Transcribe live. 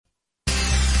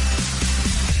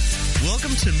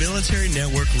Welcome to Military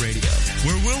Network Radio,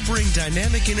 where we'll bring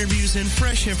dynamic interviews and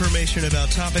fresh information about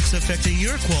topics affecting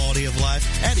your quality of life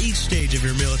at each stage of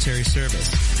your military service.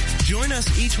 Join us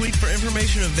each week for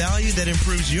information of value that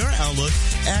improves your outlook,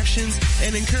 actions,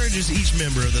 and encourages each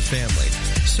member of the family.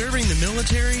 Serving the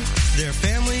military, their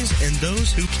families, and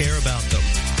those who care about them.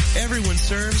 Everyone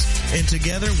serves, and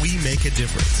together we make a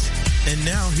difference. And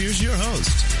now, here's your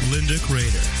host, Linda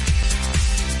Crater.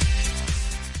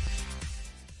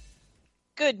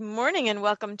 Good morning and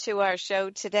welcome to our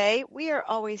show today. We are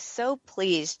always so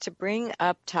pleased to bring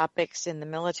up topics in the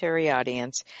military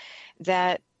audience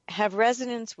that have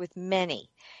resonance with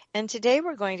many. And today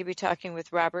we're going to be talking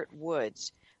with Robert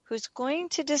Woods, who's going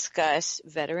to discuss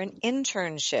veteran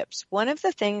internships. One of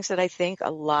the things that I think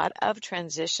a lot of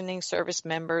transitioning service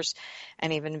members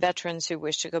and even veterans who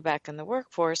wish to go back in the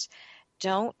workforce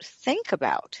don't think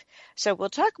about. So we'll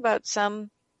talk about some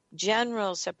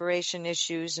general separation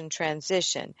issues and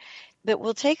transition, but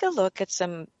we'll take a look at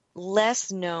some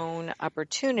less known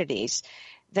opportunities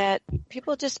that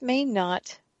people just may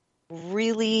not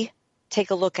really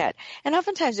take a look at. And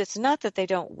oftentimes it's not that they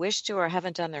don't wish to or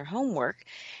haven't done their homework.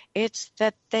 It's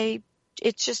that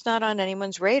it's just not on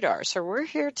anyone's radar. So we're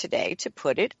here today to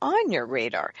put it on your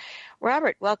radar.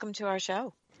 Robert, welcome to our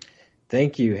show.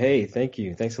 Thank you. Hey, thank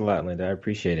you. Thanks a lot, Linda. I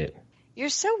appreciate it. You're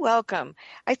so welcome.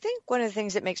 I think one of the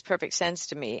things that makes perfect sense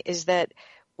to me is that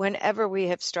whenever we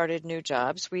have started new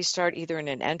jobs, we start either in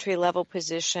an entry-level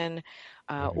position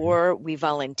or we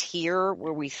volunteer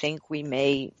where we think we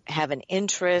may have an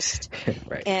interest.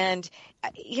 Right. And,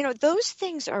 those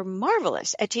things are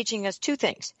marvelous at teaching us two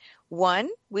things. One,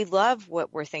 we love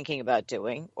what we're thinking about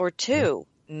doing. Or two,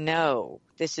 no,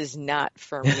 this is not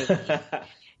for me.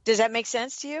 Does that make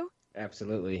sense to you?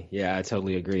 Absolutely. Yeah, I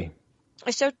totally agree.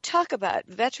 So talk about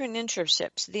veteran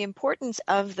internships, the importance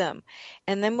of them,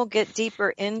 and then we'll get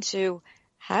deeper into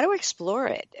how to explore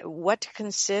it, what to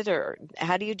consider,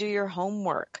 how do you do your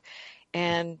homework.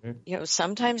 And,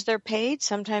 sometimes they're paid,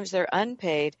 sometimes they're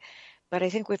unpaid, but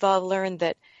I think we've all learned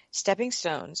that stepping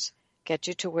stones get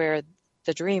you to where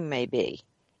the dream may be.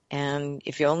 And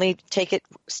if you only take it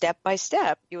step by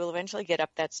step, you will eventually get up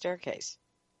that staircase.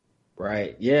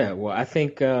 Right. Yeah. Well, I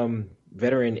think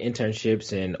veteran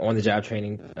internships and on-the-job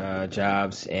training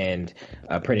jobs and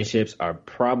apprenticeships are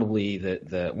probably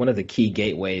the one of the key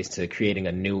gateways to creating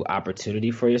a new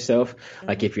opportunity for yourself. Mm-hmm.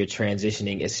 Like if you're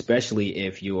transitioning, especially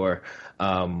if you're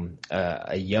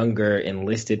a younger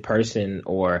enlisted person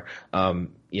or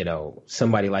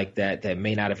somebody like that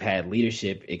may not have had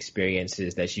leadership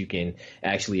experiences that you can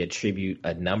actually attribute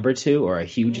a number to or a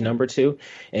huge number to.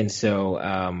 And so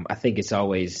I think it's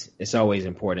always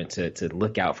important to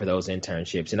look out for those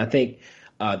internships. And I think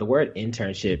the word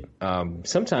internship,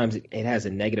 sometimes it has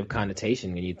a negative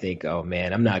connotation when you think, oh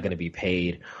man, I'm not going to be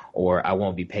paid or I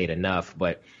won't be paid enough.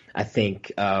 But I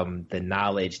think the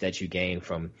knowledge that you gain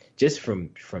from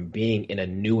being in a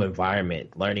new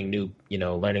environment, learning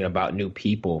about new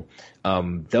people,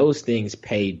 those things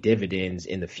pay dividends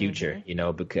in the future,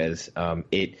 because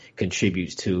it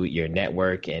contributes to your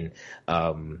network and,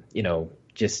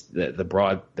 just the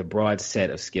broad set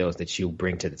of skills that you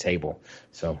bring to the table.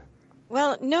 So.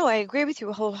 Well, no, I agree with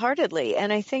you wholeheartedly.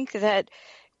 And I think that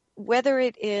whether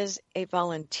it is a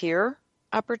volunteer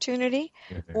opportunity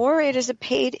or it is a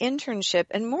paid internship,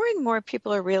 and more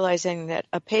people are realizing that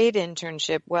a paid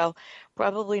internship, well,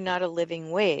 probably not a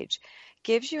living wage,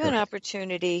 gives you an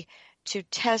opportunity to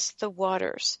test the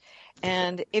waters.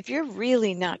 And if you're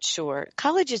really not sure,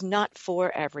 college is not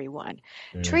for everyone.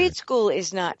 Trade school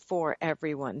is not for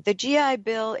everyone. The GI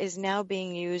Bill is now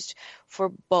being used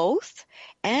for both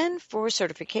and for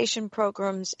certification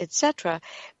programs, etc.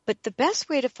 But the best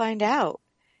way to find out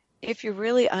if you're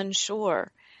really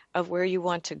unsure of where you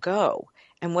want to go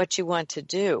and what you want to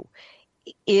do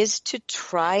is to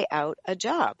try out a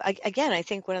job. Again, I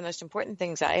think one of the most important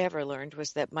things I ever learned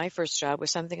was that my first job was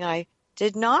something I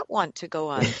did not want to go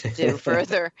on to do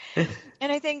further.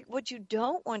 And I think what you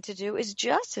don't want to do is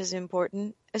just as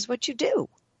important as what you do.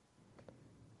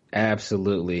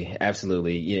 Absolutely.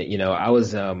 Absolutely. I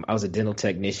was a dental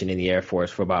technician in the Air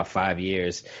Force for about 5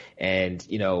 years. And,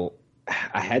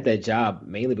 I had that job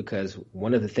mainly because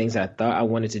one of the things I thought I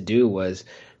wanted to do was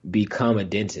become a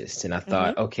dentist. And I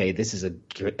thought, okay, this is a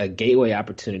gateway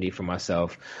opportunity for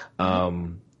myself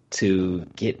to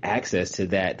get access to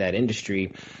that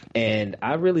industry. And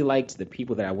I really liked the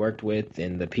people that I worked with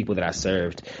and the people that I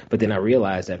served. But then I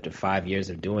realized after 5 years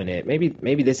of doing it,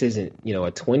 maybe this isn't,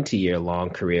 a 20-year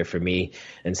long career for me.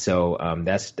 And so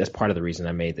that's part of the reason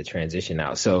I made the transition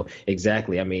out. So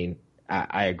exactly. I mean,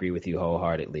 I agree with you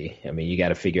wholeheartedly. I mean, you got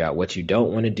to figure out what you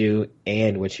don't want to do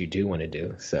and what you do want to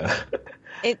do. So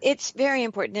It's very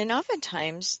important. And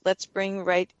oftentimes, let's bring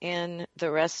right in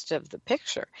the rest of the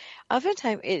picture.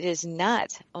 Oftentimes, it is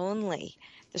not only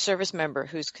the service member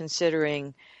who's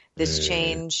considering this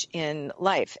change in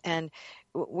life. And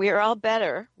we're all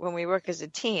better when we work as a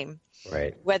team.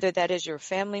 Right. Whether that is your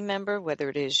family member, whether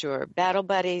it is your battle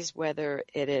buddies, whether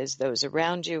it is those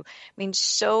around you. I mean,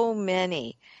 so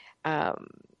many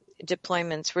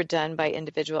deployments were done by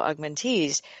individual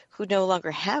augmentees who no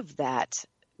longer have that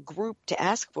group to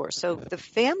ask for. So the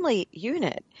family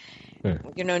unit,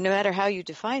 no matter how you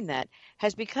define that,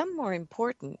 has become more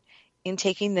important in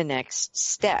taking the next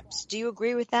steps. Do you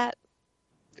agree with that?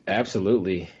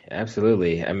 Absolutely.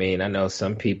 Absolutely. I mean, I know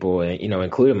some people,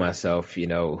 including myself,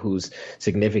 whose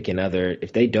significant other,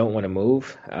 if they don't want to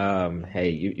move, hey,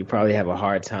 you probably have a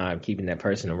hard time keeping that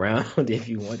person around if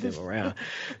you want them around.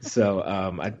 So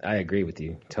I agree with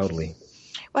you totally.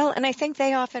 Well, and I think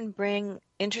they often bring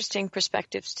interesting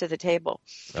perspectives to the table.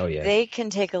 Oh, yeah. They can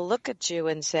take a look at you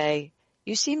and say,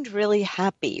 you seemed really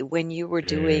happy when you were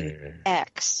doing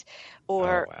X.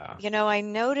 Or, I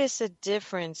notice a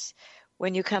difference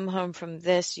when you come home from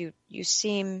this, you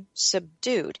seem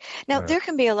subdued. Now, there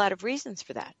can be a lot of reasons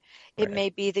for that. It may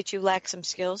be that you lack some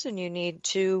skills and you need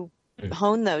to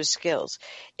hone those skills.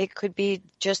 It could be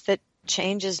just that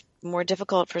change is more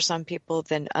difficult for some people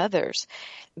than others.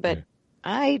 But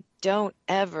I don't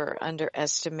ever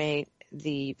underestimate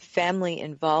the family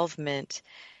involvement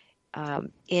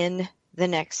in the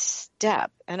next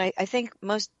step. And I think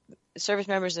most service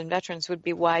members and veterans would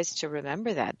be wise to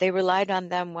remember that. They relied on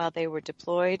them while they were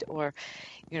deployed or,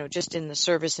 just in the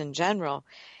service in general.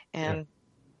 And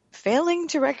failing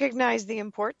to recognize the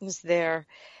importance there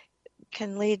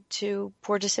can lead to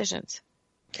poor decisions.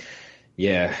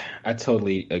 Yeah, I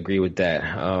totally agree with that.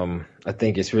 I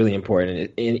think it's really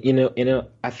important. And,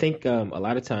 I think a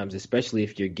lot of times, especially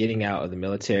if you're getting out of the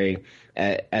military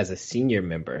as a senior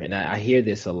member, and I hear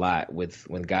this a lot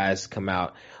when guys come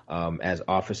out as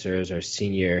officers or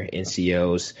senior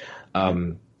NCOs,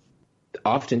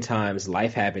 oftentimes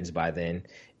life happens by then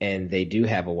and they do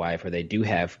have a wife or they do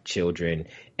have children.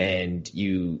 And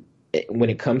when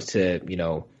it comes to,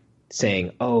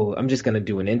 saying, oh, I'm just going to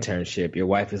do an internship, your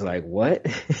wife is like, what?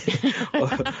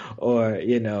 or,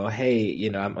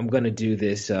 hey, I'm going to do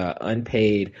this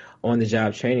unpaid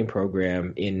on-the-job training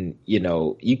program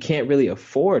you can't really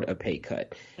afford a pay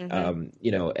cut.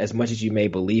 As much as you may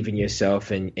believe in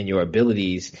yourself and your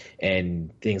abilities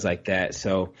and things like that.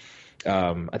 So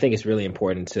I think it's really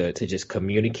important to just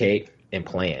communicate and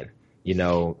plan,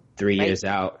 3 years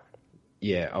out.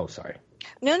 Yeah. Oh, sorry.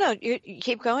 No, you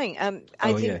keep going.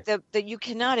 I think that you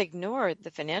cannot ignore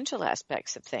the financial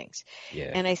aspects of things.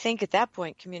 Yeah. And I think at that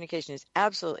point, communication is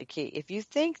absolutely key. If you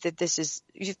think that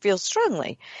you feel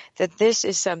strongly that this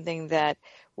is something that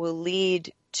will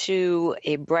lead to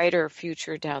a brighter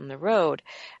future down the road,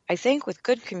 I think with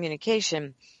good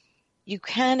communication, you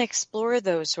can explore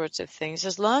those sorts of things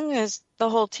as long as the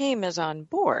whole team is on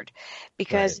board,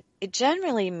 because it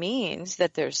generally means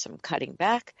that there's some cutting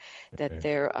back, that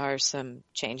there are some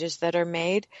changes that are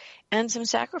made, and some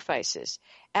sacrifices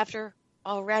after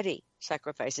already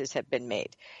sacrifices have been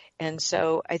made. And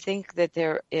so I think that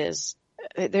there is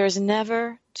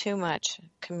never too much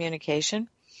communication,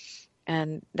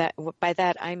 and that by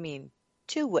that I mean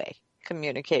two-way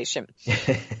communication.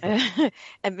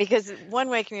 And because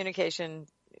one-way communication,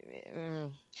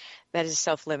 that is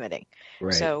self-limiting.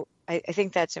 Right. So I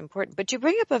think that's important. But you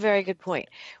bring up a very good point.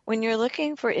 When you're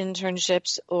looking for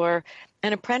internships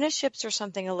and apprenticeships are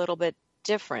something a little bit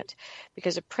different,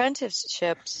 because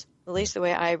apprenticeships, at least the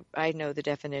way I know the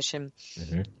definition,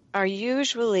 are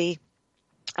usually,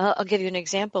 I'll give you an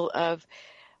example of,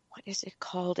 what is it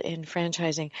called in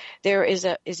franchising? Is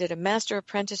it a master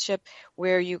apprenticeship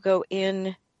where you go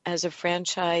in as a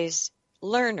franchise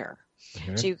learner?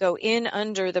 So you go in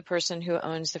under the person who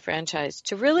owns the franchise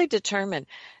to really determine,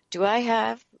 do I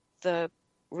have the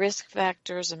risk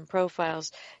factors and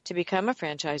profiles to become a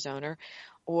franchise owner,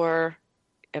 or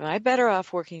am I better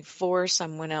off working for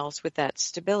someone else with that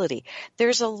stability?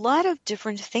 There's a lot of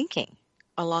different thinking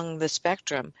along the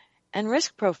spectrum and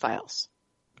risk profiles.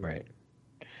 Right.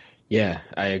 Yeah,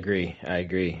 I agree.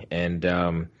 And,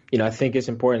 I think it's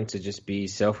important to just be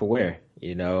self-aware,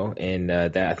 and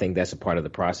that I think that's a part of the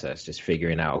process, just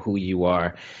figuring out who you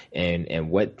are and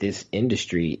what this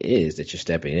industry is that you're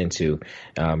stepping into.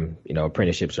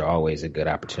 Apprenticeships are always a good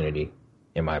opportunity,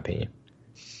 in my opinion.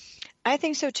 I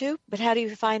think so too, but how do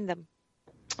you find them?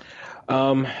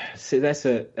 So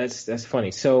that's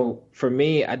funny. So for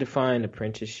me, I define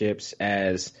apprenticeships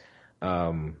as,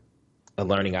 a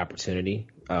learning opportunity,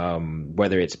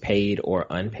 whether it's paid or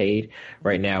unpaid.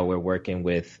 Right now, we're working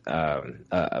with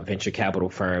a venture capital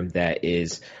firm that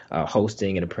is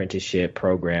hosting an apprenticeship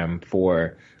program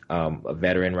for a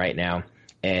veteran right now,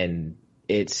 and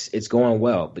it's going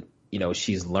well. But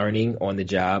she's learning on the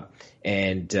job,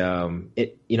 and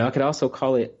I could also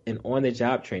call it an on the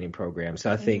job training program.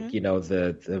 So I think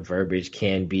the verbiage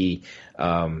can be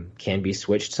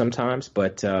switched sometimes,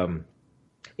 but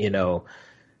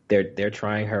they're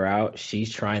trying her out.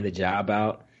 She's trying the job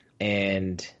out.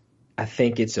 And I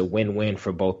think it's a win-win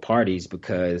for both parties,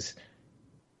 because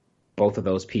both of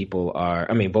those people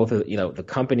the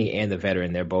company and the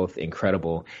veteran, they're both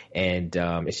incredible. And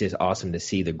it's just awesome to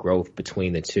see the growth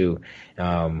between the two.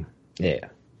 Yeah.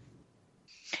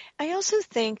 I also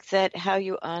think that how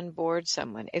you onboard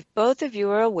someone, if both of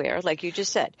you are aware, like you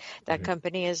just said, that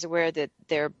company is aware that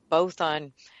they're both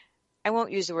on, I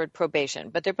won't use the word probation,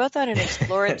 but they're both on an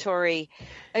exploratory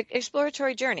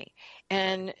journey.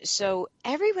 And so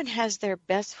everyone has their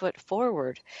best foot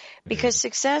forward, because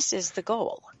success is the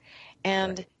goal.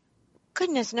 And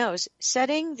goodness knows,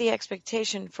 setting the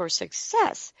expectation for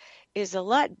success is a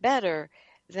lot better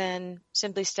than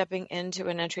simply stepping into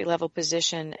an entry-level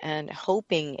position and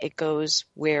hoping it goes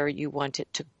where you want it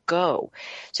to go.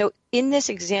 So in this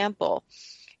example,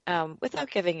 without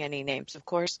giving any names, of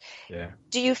course,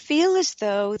 do you feel as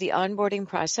though the onboarding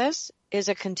process is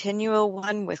a continual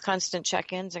one with constant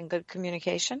check-ins and good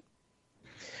communication?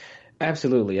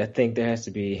 Absolutely. I think there has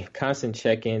to be constant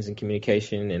check-ins and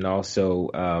communication, and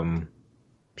also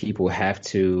people have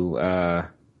to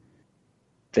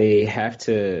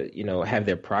have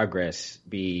their progress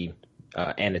be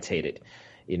annotated,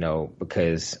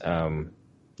 because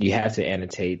you have to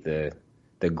annotate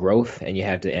the growth, and you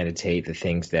have to annotate the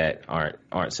things that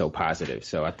aren't so positive.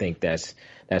 So I think that's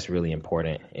really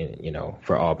important,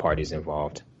 for all parties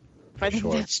involved. I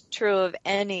think that's true of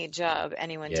any job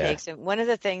anyone takes. And one of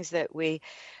the things that we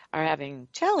are having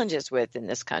challenges with in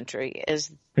this country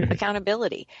is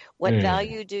accountability. What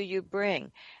value do you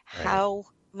bring? How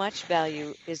much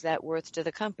value is that worth to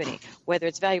the company? Whether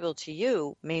it's valuable to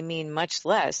you may mean much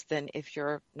less than if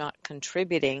you're not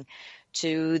contributing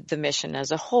to the mission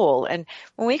as a whole. And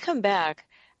when we come back,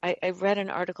 I read an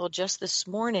article just this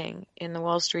morning in the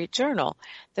Wall Street Journal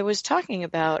that was talking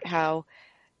about how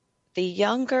the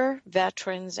younger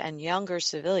veterans and younger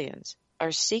civilians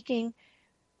are seeking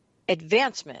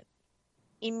advancement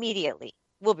immediately.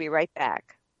 We'll be right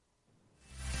back.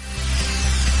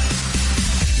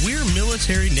 We're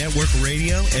Military Network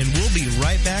Radio, and we'll be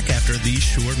right back after these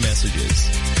short messages.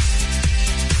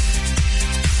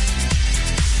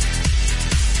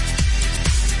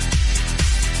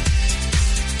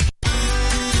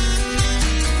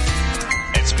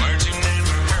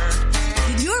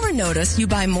 Notice you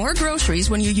buy more groceries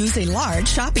when you use a large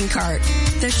shopping cart.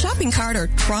 The shopping cart, or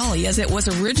trolley as it was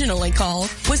originally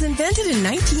called, was invented in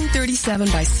 1937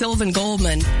 by Sylvan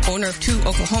Goldman, owner of 2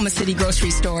 Oklahoma City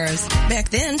grocery stores. Back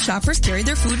then, shoppers carried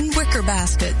their food in wicker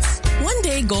baskets. One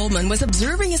day, Goldman was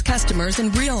observing his customers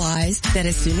and realized that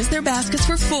as soon as their baskets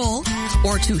were full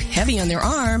or too heavy on their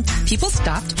arm, people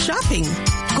stopped shopping.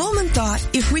 Goldman thought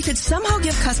if we could somehow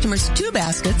give customers 2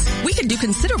 baskets, we could do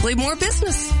considerably more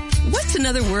business. What's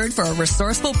another word for a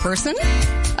resourceful person?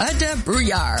 A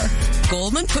debrouillard.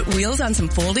 Goldman put wheels on some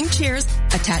folding chairs,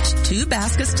 attached 2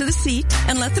 baskets to the seat,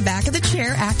 and let the back of the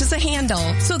chair act as a handle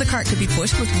so the cart could be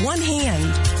pushed with one hand.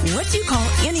 What do you call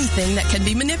anything that can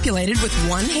be manipulated with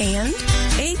one hand?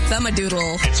 A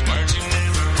thumbadoodle.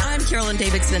 I'm Carolyn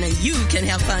Davidson, and you can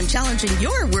have fun challenging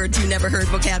your words you never heard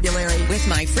vocabulary with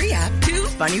my free app, Too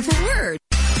Funny for Words.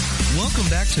 Welcome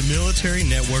back to Military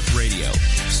Network Radio,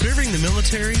 serving the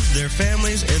military, their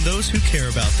families, and those who care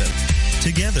about them.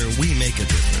 Together, we make a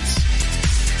difference.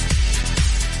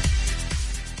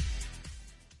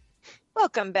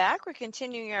 Welcome back. We're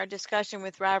continuing our discussion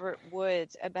with Robert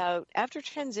Woods about after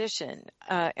transition,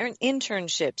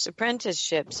 internships,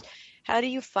 apprenticeships. How do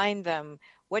you find them?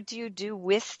 What do you do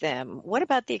with them? What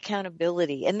about the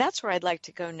accountability? And that's where I'd like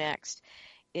to go next,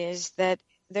 is that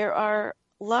there are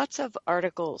lots of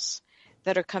articles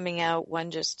that are coming out,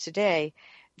 one just today,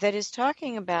 that is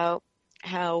talking about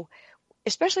how,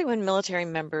 especially when military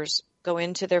members go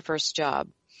into their first job,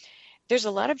 there's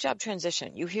a lot of job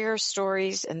transition. You hear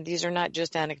stories, and these are not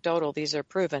just anecdotal, these are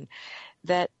proven,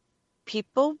 that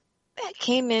people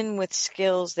came in with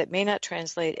skills that may not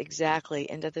translate exactly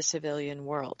into the civilian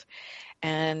world.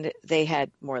 And they had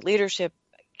more leadership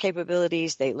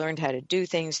capabilities. They learned how to do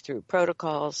things through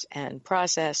protocols and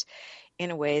process in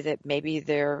a way that maybe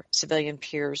their civilian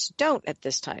peers don't at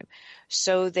this time.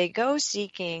 So they go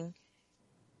seeking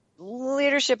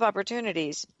leadership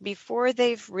opportunities before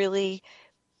they've really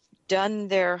done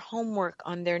their homework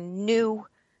on their new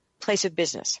place of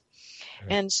business.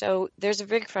 And so there's a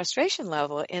big frustration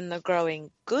level in the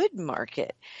growing good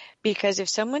market, because if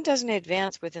someone doesn't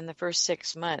advance within the first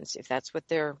 6 months, if that's what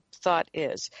their thought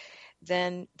is,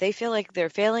 then they feel like they're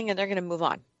failing and they're going to move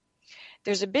on.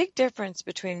 There's a big difference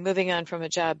between moving on from a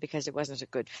job because it wasn't a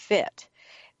good fit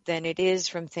than it is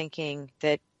from thinking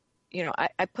that, you know,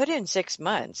 I put in 6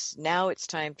 months. Now it's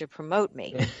time to promote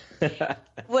me.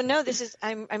 Well, no,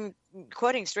 I'm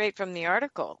quoting straight from the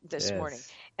article this morning.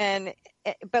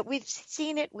 But we've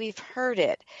seen it, we've heard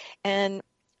it. And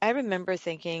I remember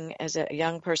thinking as a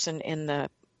young person in the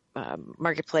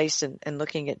marketplace and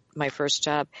looking at my first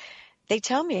job, they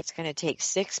tell me it's going to take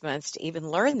 6 months to even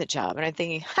learn the job. And I'm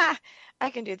thinking, I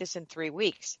can do this in 3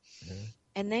 weeks. Mm-hmm.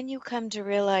 And then you come to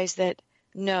realize that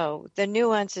no, the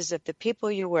nuances of the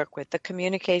people you work with, the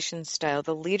communication style,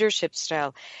 the leadership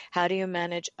style, how do you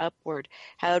manage upward?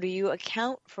 How do you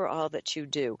account for all that you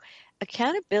do?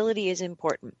 Accountability is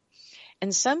important.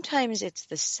 And sometimes it's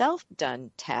the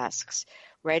self-done tasks,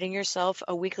 writing yourself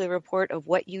a weekly report of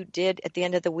what you did at the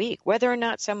end of the week, whether or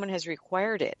not someone has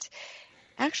required it,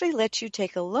 actually lets you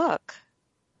take a look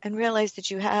and realize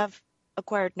that you have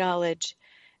acquired knowledge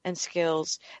and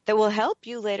skills that will help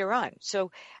you later on.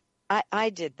 So I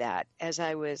did that as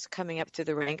I was coming up through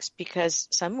the ranks, because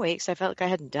some weeks I felt like I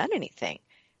hadn't done anything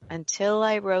until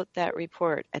I wrote that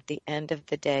report at the end of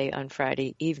the day on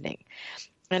Friday evening.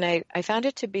 And I found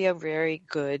it to be a very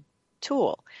good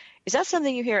tool. Is that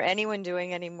something you hear anyone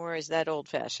doing anymore? Is that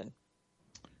old-fashioned?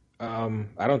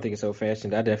 I don't think it's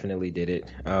old-fashioned. I definitely did it.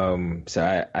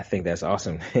 So I think that's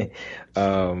awesome.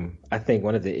 I think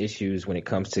one of the issues when it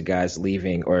comes to guys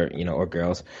leaving or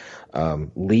girls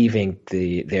leaving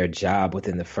their job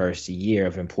within the first year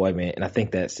of employment, and I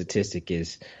think that statistic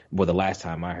is, well, the last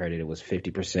time I heard it, it was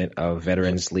 50% of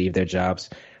veterans leave their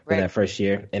jobs for that first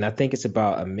year. And I think it's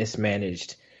about a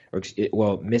mismanaged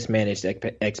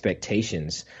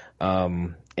expectations.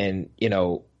 And, you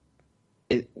know,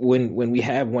 when we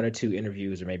have 1 or 2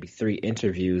 interviews or maybe 3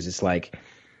 interviews,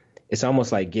 it's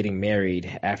almost like getting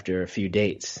married after a few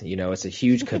dates. You know, it's a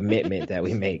huge commitment that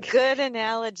we make. Good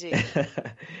analogy.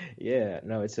 Yeah,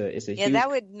 no, it's a huge... Yeah, that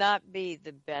would not be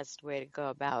the best way to go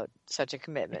about such a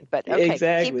commitment, but okay,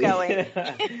 exactly. Keep going.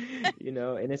 You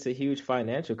know, and it's a huge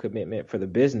financial commitment for the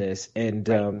business, and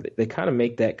they kind of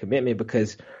make that commitment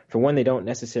because, for one, they don't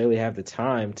necessarily have the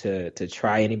time to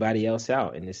try anybody else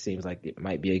out, and this seems like it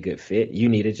might be a good fit. You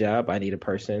need a job, I need a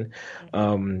person,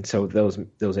 so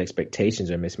those expectations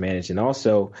are mismanaged. And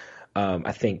also,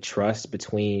 I think trust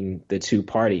between the two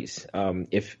parties.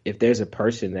 If there's a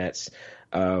person that's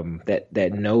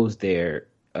that knows they're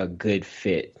a good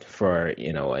fit for,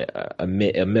 you know, a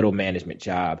middle management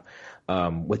job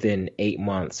within 8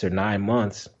 months or 9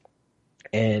 months,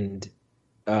 and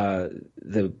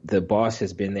the boss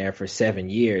has been there for 7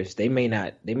 years, they may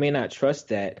not trust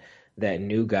that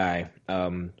new guy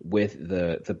with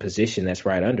the position that's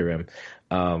right under him.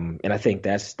 And I think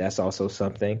that's also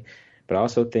something. But I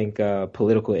also think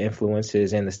political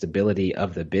influences and the stability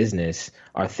of the business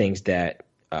are things that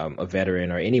a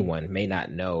veteran or anyone may not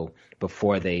know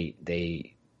before they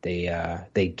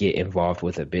get involved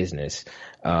with a business.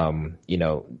 You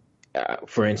know,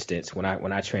 for instance, when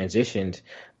I transitioned,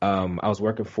 I was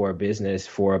working for a business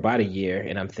for about a year,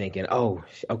 and I'm thinking, oh,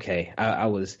 okay, I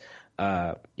was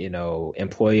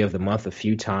employee of the month a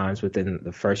few times within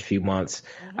the first few months.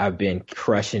 Mm-hmm. I've been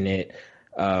crushing it.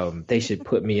 They should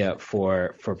put me up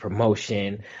for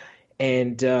promotion.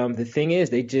 And the thing is,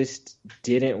 they just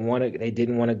didn't want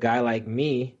a guy like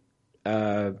me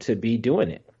to be doing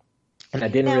it. And I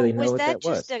didn't really know what that was.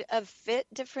 Was that just a fit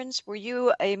difference? Were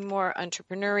you a more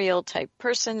entrepreneurial type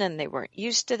person and they weren't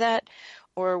used to that?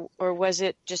 Or was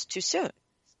it just too soon?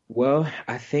 Well,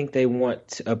 I think they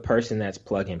want a person that's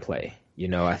plug and play. You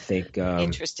know, I think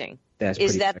interesting.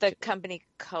 Is that the company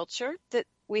culture that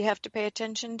we have to pay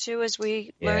attention to as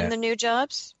we learn the new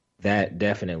jobs? That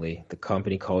definitely, the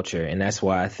company culture. And that's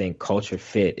why I think culture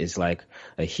fit is like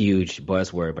a huge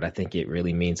buzzword, but I think it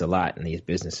really means a lot in these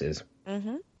businesses.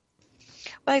 Mm-hmm.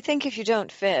 Well, I think if you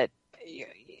don't fit,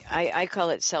 I call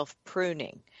it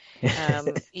self-pruning.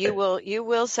 You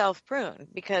will self-prune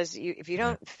because if you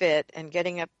don't fit and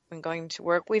getting up and going to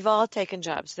work, we've all taken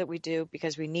jobs that we do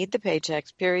because we need the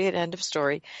paychecks, period, end of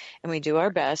story, and we do our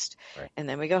best, and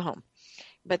then we go home.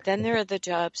 But then there are the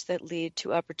jobs that lead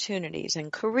to opportunities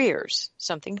and careers,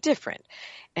 something different.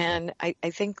 And I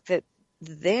think that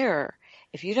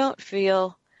if you don't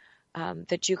feel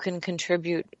that you can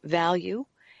contribute value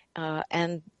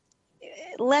and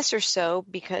Less or so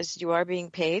because you are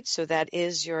being paid, so that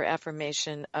is your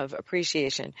affirmation of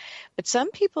appreciation. But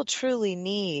some people truly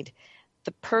need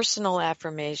the personal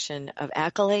affirmation of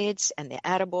accolades and the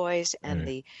attaboys and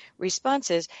the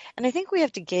responses. And I think we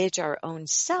have to gauge our own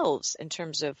selves in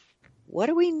terms of what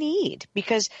do we need?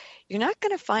 Because you're not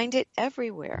going to find it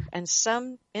everywhere. And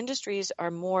some industries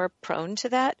are more prone to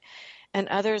that, and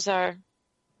others are,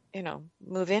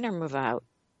 move in or move out.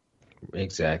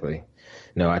 Exactly.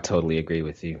 No, I totally agree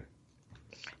with you.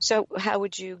 So how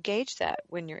would you gauge that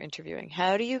when you're interviewing?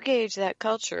 How do you gauge that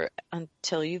culture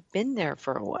until you've been there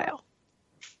for a while?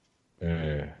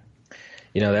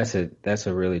 That's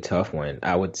a really tough one.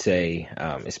 I would say,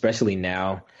 especially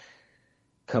now,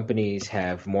 companies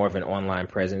have more of an online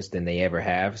presence than they ever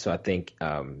have. So I think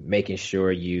making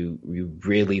sure you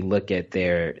really look at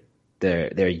their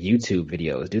YouTube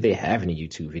videos. Do they have any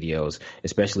YouTube videos?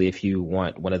 Especially if you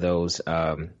want one of those,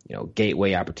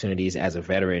 gateway opportunities as a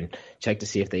veteran, check to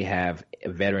see if they have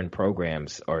veteran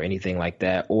programs or anything like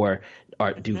that, or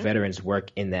do veterans work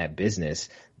in that business?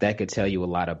 That could tell you a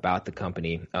lot about the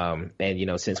company. And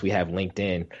since we have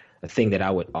LinkedIn, a thing that I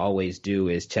would always do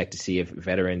is check to see if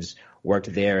veterans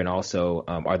worked there, and also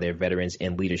are there veterans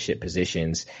in leadership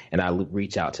positions, and I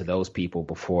reach out to those people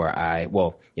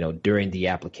during the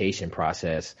application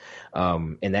process,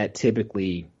 and that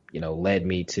typically led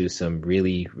me to some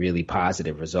really, really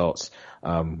positive results.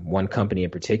 One company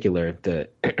in particular,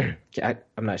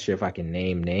 I'm not sure if I can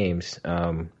name names.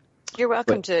 You're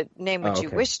welcome to name what you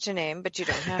wish to name, but you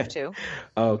don't have to.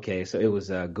 Okay, so it was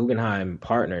Guggenheim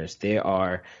Partners.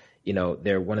 They're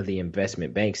one of the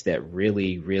investment banks that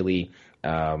really, really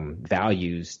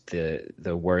values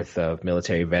the worth of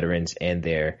military veterans and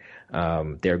their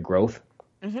growth.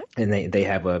 Mm-hmm. And they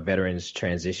have a Veterans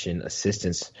Transition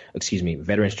Associate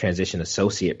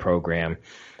program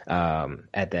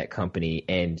at that company.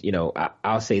 And,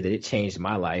 I'll say that it changed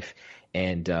my life.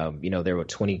 And, there were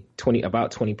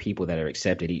about 20 people that are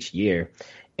accepted each year.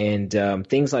 And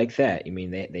things like that. I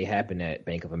mean, they happen at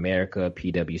Bank of America,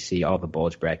 PwC, all the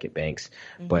bulge bracket banks.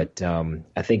 Mm-hmm. But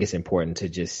I think it's important to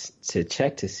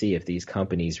check to see if these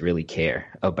companies really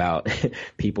care about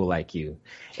people like you.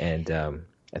 And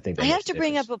I think that I have to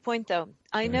bring up a point, though.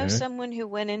 I know someone who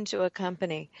went into a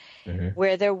company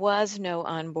where there was no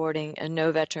onboarding and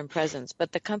no veteran presence,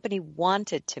 but the company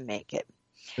wanted to make it.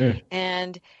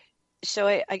 And so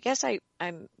I guess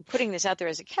I'm putting this out there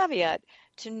as a caveat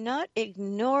to not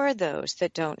ignore those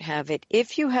that don't have it.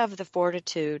 If you have the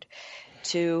fortitude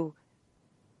to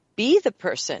be the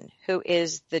person who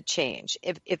is the change,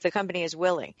 if the company is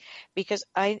willing, because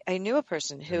I knew a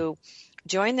person who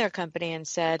joined their company and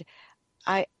said,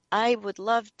 I would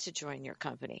love to join your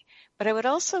company, but I would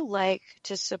also like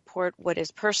to support what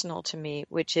is personal to me,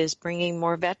 which is bringing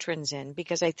more veterans in,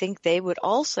 because I think they would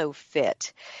also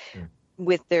fit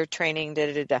with their training,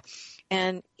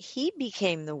 And he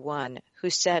became the one who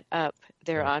set up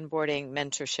their onboarding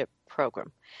mentorship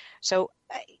program. So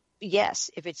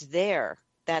yes, if it's there,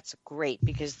 that's great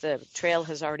because the trail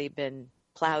has already been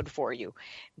plowed for you.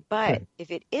 But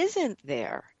if it isn't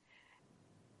there,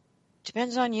 it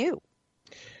depends on you.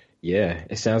 Yeah,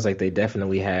 it sounds like they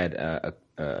definitely had a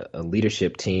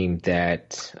leadership team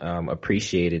that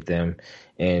appreciated them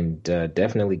and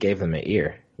definitely gave them an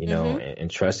ear.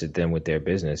 And trusted them with their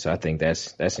business. So I think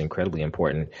that's incredibly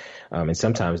important. And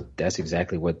sometimes that's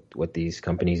exactly what these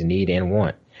companies need and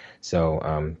want.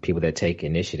 So people that take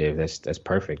initiative, that's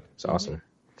perfect. It's awesome.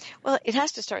 Well, it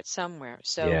has to start somewhere.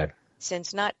 So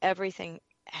since not every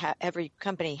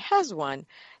company has one,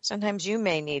 sometimes you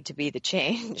may need to be the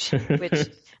change, which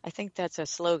I think that's a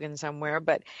slogan somewhere.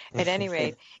 But at any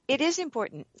rate, it is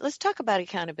important. Let's talk about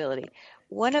accountability.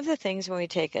 One of the things when we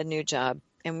take a new job,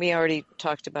 and we already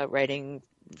talked about writing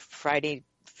Friday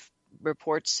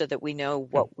reports so that we know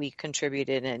what we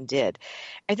contributed and did.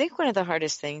 I think one of the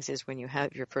hardest things is when you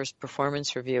have your first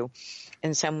performance review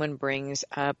and someone brings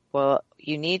up, well,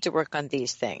 you need to work on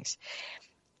these things.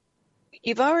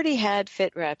 You've already had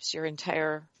fit reps your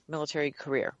entire military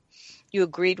career. You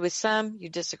agreed with some, you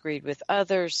disagreed with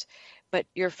others, but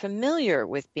you're familiar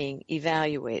with being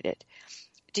evaluated.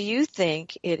 Do you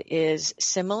think it is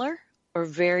similar or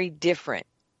very different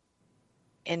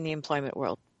in the employment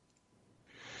world?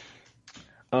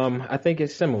 I think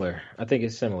it's similar. I think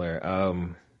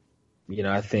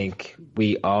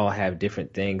we all have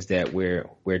different things that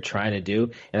we're trying to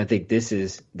do. And I think this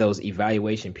is those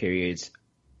evaluation periods.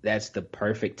 That's the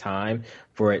perfect time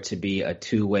for it to be a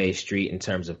two-way street in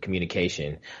terms of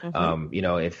communication.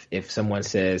 If someone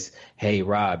says, "Hey,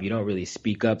 Rob, you don't really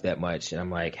speak up that much," and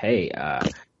I'm like, "Hey,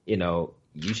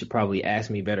 you should probably ask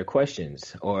me better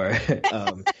questions," or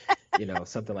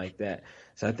something like that.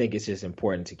 So I think it's just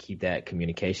important to keep that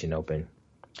communication open.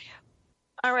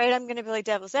 All right, I'm going to play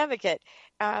devil's advocate.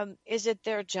 Is it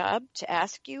their job to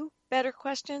ask you better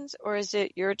questions, or is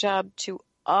it your job to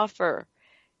offer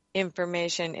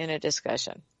information in a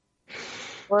discussion,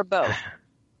 or both?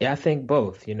 Yeah, I think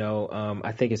both.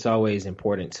 I think it's always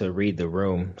important to read the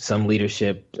room. Some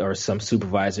leadership or some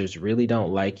supervisors really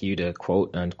don't like you to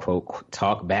quote unquote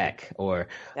talk back or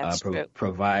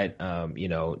provide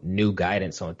new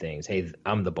guidance on things. Hey,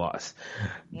 I'm the boss.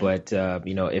 Yeah. But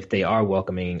if they are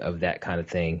welcoming of that kind of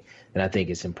thing, then I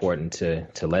think it's important to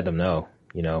let them know.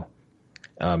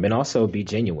 And also be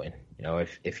genuine.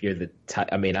 If you're the type,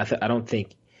 I don't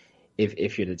think.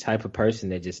 If you're the type of person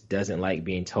that just doesn't like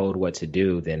being told what to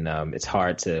do, then it's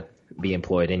hard to be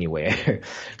employed anywhere.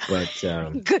 But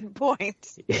good point.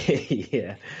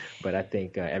 Yeah, but I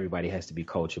think everybody has to be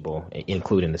coachable,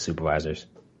 including the supervisors.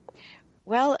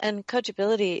 Well, and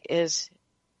coachability is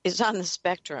on the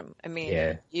spectrum.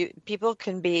 People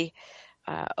can be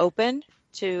open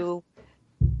to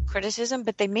criticism,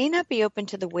 but they may not be open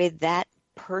to the way that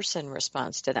person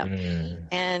responds to them.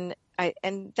 And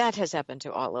that has happened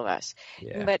to all of us.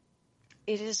 Yeah. But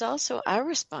it is also our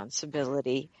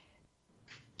responsibility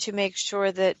to make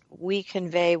sure that we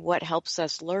convey what helps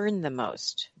us learn the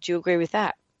most. Do you agree with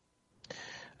that?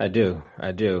 I do.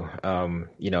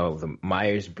 The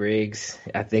Myers-Briggs,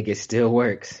 I think it still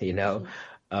works,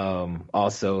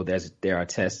 Also, there are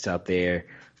tests out there.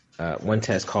 One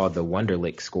test called the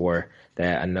Wonderlic score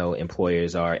that I know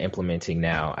employers are implementing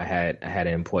now. I had an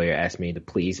employer ask me to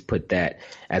please put that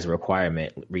as a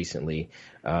requirement recently.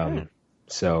 I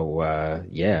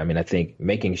think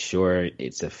making sure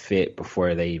it's a fit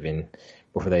before they even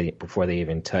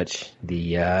touch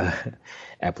the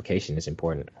application is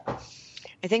important.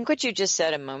 I think what you just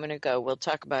said a moment ago, we'll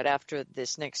talk about after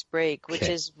this next break, which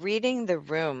is reading the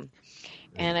room.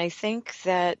 And I think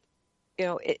that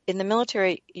in the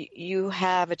military, you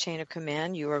have a chain of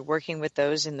command. You are working with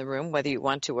those in the room, whether you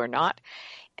want to or not.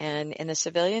 And in the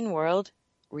civilian world,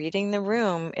 reading the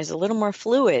room is a little more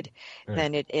fluid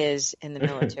than it is in the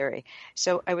military.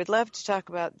 So I would love to talk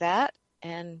about that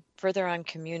and further on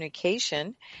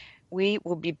communication. We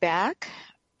will be back.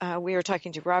 We are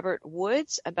talking to Robert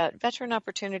Woods about veteran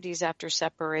opportunities after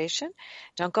separation.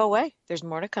 Don't go away. There's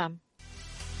more to come.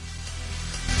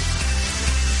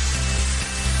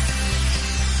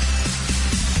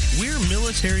 We're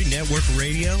Military Network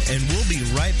Radio, and we'll be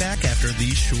right back after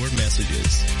these short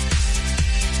messages.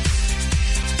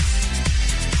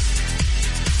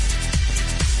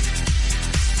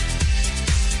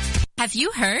 Have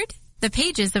you heard? The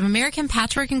pages of American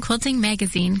Patchwork and Quilting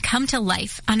magazine come to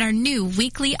life on our new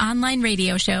weekly online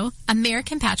radio show,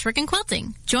 American Patchwork and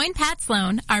Quilting. Join Pat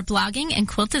Sloan, our blogging and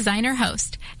quilt designer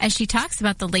host, as she talks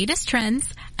about the latest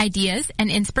trends, ideas, and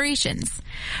inspirations.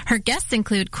 Her guests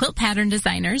include quilt pattern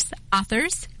designers,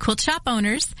 authors, quilt shop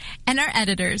owners, and our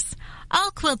editors.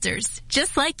 All quilters,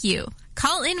 just like you.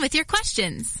 Call in with your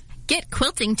questions. Get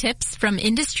quilting tips from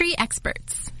industry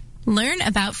experts. Learn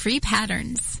about free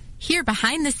patterns. Hear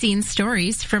behind-the-scenes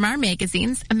stories from our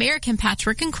magazines, American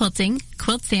Patchwork and Quilting,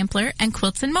 Quilt Sampler, and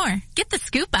Quilts and More. Get the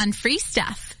scoop on free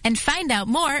stuff and find out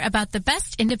more about the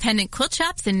best independent quilt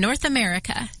shops in North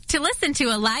America. To listen to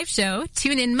a live show,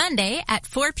 tune in Monday at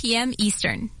 4 p.m.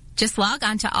 Eastern. Just log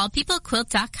on to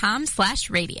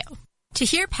allpeoplequilt.com/radio. To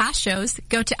hear past shows,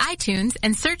 go to iTunes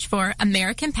and search for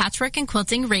American Patchwork and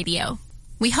Quilting Radio.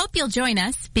 We hope you'll join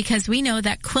us because we know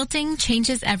that quilting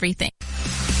changes everything.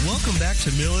 Welcome back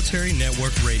to Military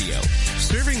Network Radio,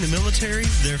 serving the military,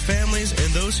 their families,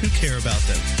 and those who care about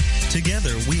them.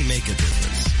 Together, we make a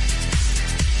difference.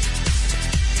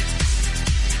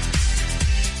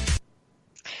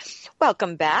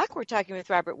 Welcome back. We're talking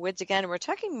with Robert Woods again, and we're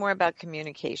talking more about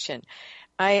communication.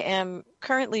 I am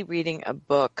currently reading a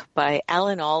book by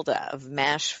Alan Alda of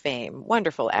MASH fame,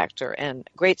 wonderful actor and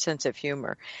great sense of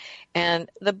humor. And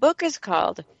the book is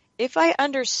called If I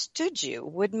Understood You,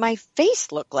 Would My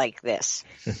Face Look Like This?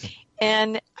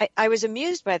 And I was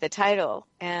amused by the title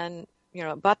and,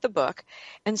 bought the book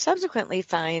and subsequently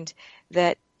find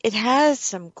that it has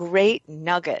some great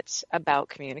nuggets about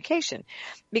communication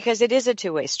because it is a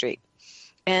two-way street.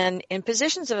 And in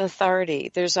positions of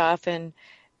authority, there's often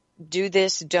do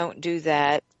this, don't do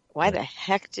that. Why the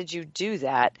heck did you do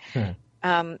that?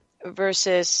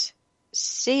 Versus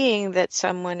seeing that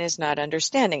someone is not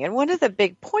understanding. And one of the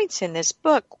big points in this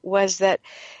book was that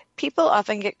people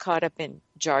often get caught up in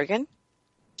jargon.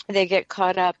 They get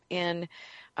caught up in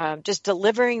just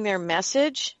delivering their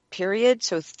message, period.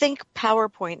 So think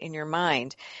PowerPoint in your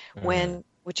mind when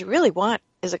what you really want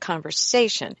is a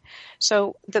conversation.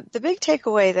 So the big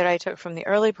takeaway that I took from the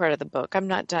early part of the book, I'm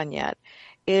not done yet,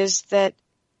 is that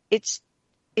it's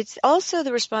also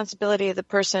the responsibility of the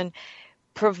person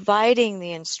providing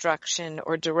the instruction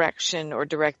or direction or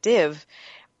directive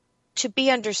to be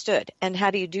understood. And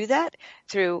how do you do that?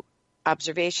 Through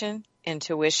observation,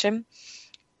 intuition,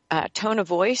 tone of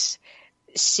voice.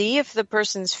 See if the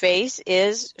person's face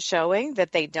is showing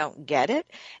that they don't get it.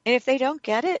 And if they don't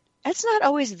get it, that's not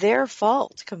always their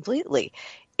fault completely.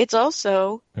 It's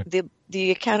also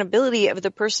the accountability of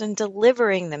the person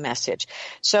delivering the message.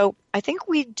 So I think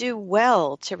we do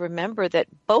well to remember that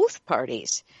both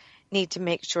parties need to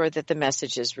make sure that the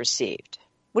message is received.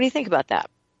 What do you think about that?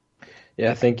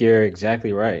 Yeah, I think you're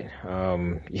exactly right.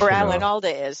 Or Alan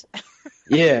Alda is.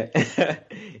 Yeah,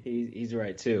 he's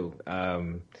right too.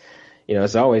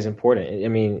 It's always important. I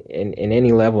mean, in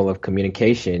any level of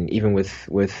communication, even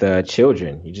with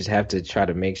children, you just have to try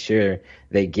to make sure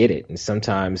they get it. And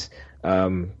sometimes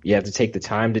you have to take the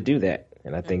time to do that.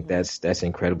 And I think that's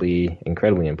incredibly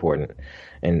important.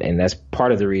 And that's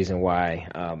part of the reason why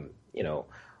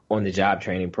on the job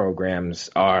training programs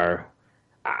are,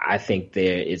 I think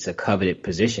it's a coveted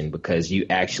position, because you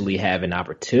actually have an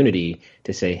opportunity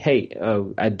to say, hey,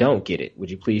 I don't get it.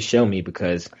 Would you please show me?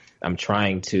 Because I'm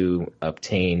trying to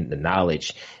obtain the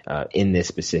knowledge in this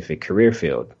specific career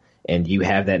field. And you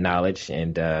have that knowledge,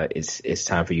 and it's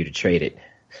time for you to trade it.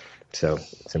 So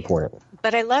it's important.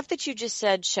 But I love that you just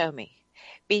said, show me,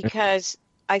 because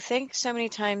I think so many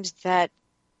times that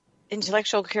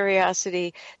intellectual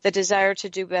curiosity, the desire to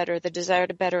do better, the desire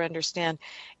to better understand,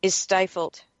 is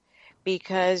stifled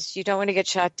because you don't want to get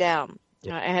shot down.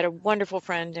 Yeah. I had a wonderful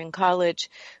friend in college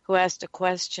who asked a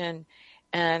question,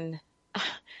 and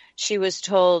she was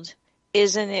told,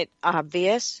 isn't it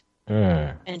obvious?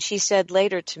 And she said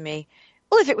later to me,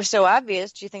 well, if it was so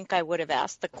obvious, do you think I would have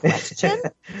asked the question?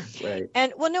 Right.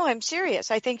 And, well, no, I'm serious.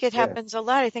 I think it happens a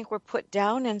lot. I think we're put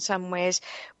down in some ways,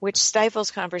 which stifles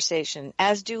conversation,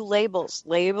 as do labels.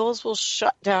 Labels will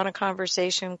shut down a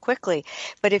conversation quickly.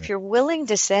 But if you're willing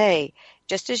to say,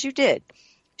 just as you did,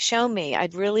 show me,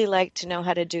 I'd really like to know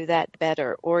how to do that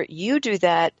better, or you do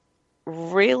that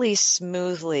really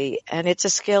smoothly, and it's a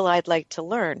skill I'd like to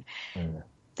learn.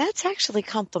 That's actually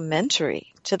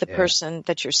complimentary to the person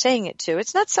that you're saying it to.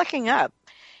 It's not sucking up,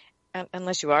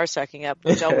 unless you are sucking up,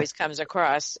 which always comes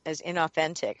across as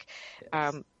inauthentic.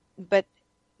 Yes. But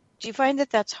do you find that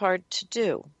that's hard to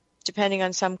do, depending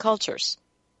on some cultures?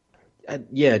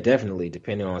 Yeah, definitely,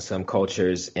 depending on some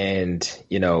cultures. And,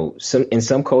 in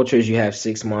some cultures you have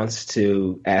 6 months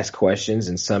to ask questions,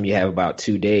 and some you have about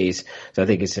 2 days. So I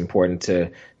think it's important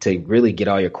to really get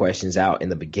all your questions out in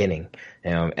the beginning,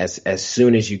 as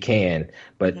soon as you can.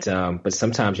 But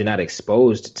sometimes you're not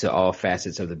exposed to all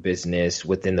facets of the business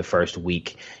within the first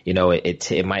week.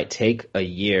 It might take a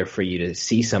year for you to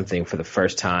see something for the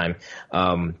first time.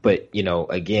 But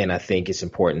again, I think it's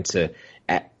important to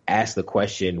ask the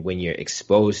question when you're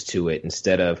exposed to it,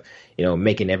 instead of,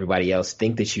 making everybody else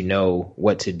think that you know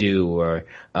what to do, or,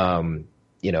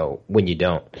 when you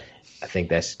don't. I think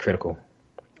that's critical.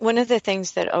 One of the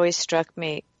things that always struck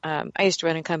me, I used to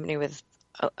run a company with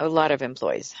a lot of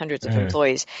employees, hundreds of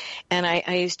employees, and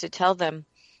I used to tell them,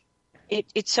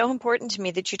 it's so important to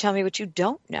me that you tell me what you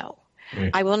don't know.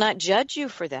 I will not judge you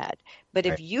for that, but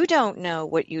if you don't know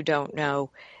what you don't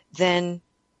know, then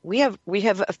we have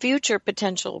a future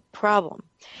potential problem.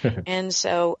 And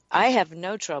so I have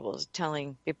no troubles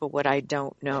telling people what I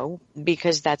don't know,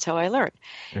 because that's how I learn.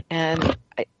 And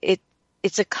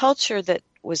it's a culture that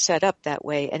was set up that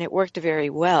way, and it worked very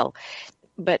well.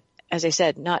 But as I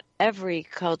said, not every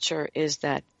culture is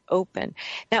that open.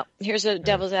 Now, here's a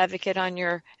devil's advocate on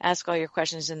your ask all your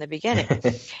questions in the beginning.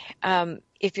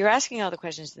 If you're asking all the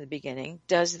questions in the beginning,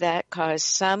 does that cause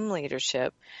some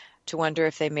leadership to wonder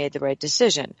if they made the right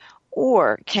decision?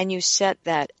 Or can you set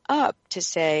that up to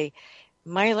say,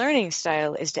 my learning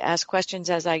style is to ask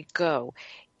questions as I go.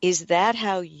 Is that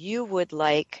how you would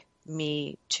like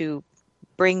me to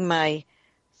bring my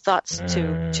thoughts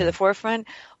to the forefront?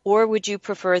 Or would you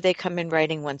prefer they come in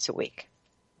writing once a week?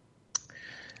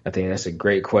 I think that's a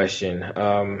great question.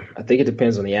 I think it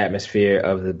depends on the atmosphere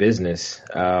of the business.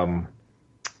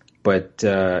 But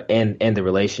and the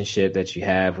relationship that you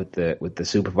have with the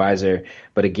supervisor.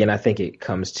 But again, I think it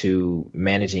comes to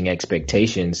managing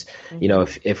expectations.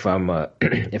 If I'm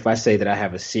if I say that I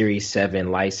have a Series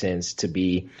 7 license to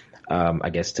be,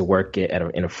 to work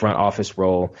in a front office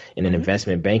role in an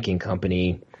investment banking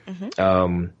company,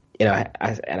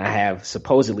 I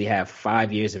supposedly have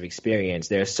 5 years of experience.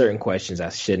 There are certain questions I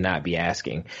should not be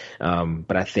asking.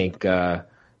 But I think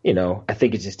I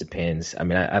think it just depends. I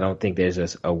mean, I don't think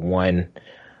there's a one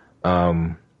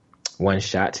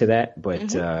shot to that,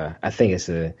 but I think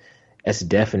it's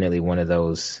definitely one of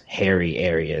those hairy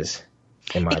areas.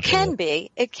 In my opinion.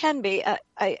 It can be.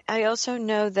 I also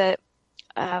know that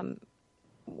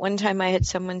one time I had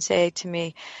someone say to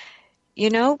me,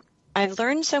 I've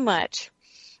learned so much,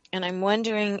 and I'm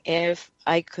wondering if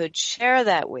I could share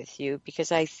that with you,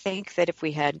 because I think that if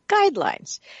we had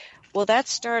guidelines, well, that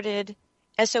started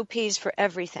SOPs for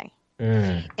everything.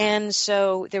 And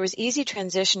so there was easy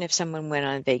transition if someone went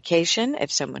on vacation,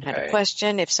 if someone had a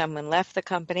question, if someone left the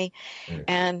company.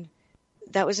 And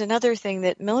that was another thing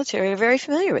that military are very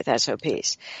familiar with,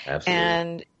 SOPs. Absolutely.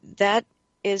 And that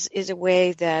is a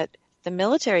way that the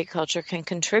military culture can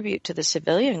contribute to the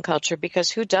civilian culture, because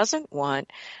who doesn't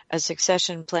want a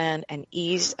succession plan and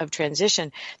ease of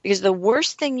transition? Because the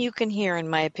worst thing you can hear, in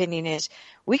my opinion, is,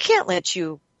 we can't let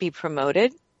you be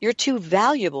promoted. You're too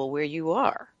valuable where you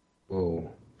are. Oh,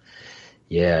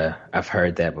 yeah, I've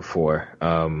heard that before.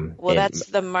 Well, that's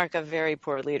the mark of very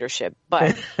poor leadership.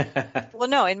 But, well,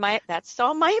 no, that's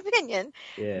all my opinion.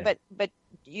 Yeah. But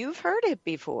you've heard it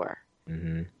before.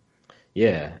 Mm-hmm.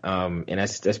 Yeah, and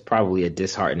that's probably a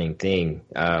disheartening thing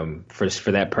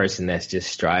for that person that's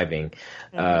just striving.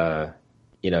 Mm-hmm.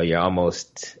 You're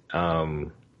almost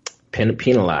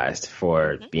penalized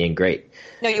for being great.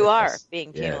 No, you are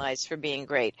being penalized for being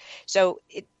great. So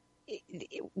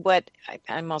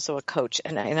I'm also a coach,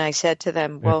 and I said to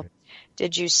them, well,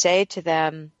 did you say to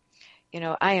them,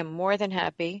 I am more than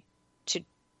happy to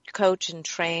coach and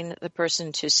train the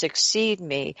person to succeed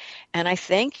me, and I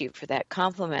thank you for that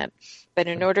compliment. But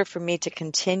in order for me to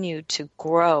continue to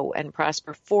grow and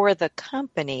prosper for the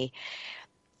company,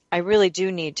 I really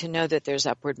do need to know that there's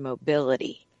upward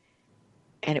mobility.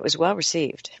 And it was well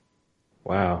received.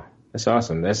 Wow. That's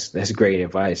awesome. That's great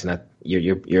advice, and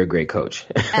you're a great coach.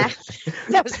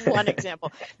 That was one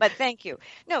example, but thank you.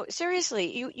 No,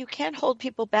 seriously, you can't hold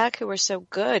people back who are so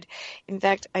good. In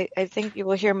fact, I think you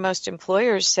will hear most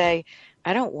employers say,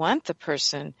 I don't want the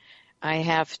person I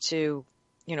have to,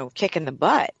 kick in the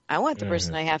butt. I want the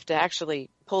person I have to actually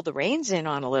pull the reins in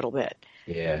on a little bit.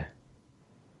 Yeah.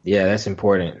 Yeah, that's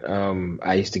important.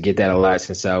 I used to get that a lot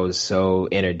since I was so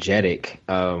energetic.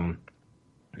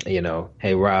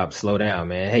 Hey, Rob, slow down,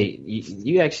 man. Hey,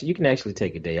 you can actually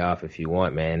take a day off if you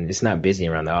want, man. It's not busy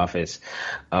around the office.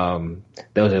 I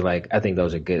think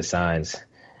those are good signs,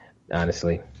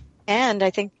 honestly. And I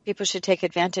think people should take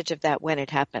advantage of that when it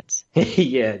happens.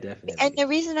 Yeah, definitely. And the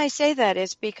reason I say that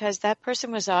is because that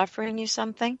person was offering you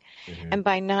something, and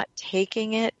by not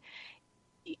taking it,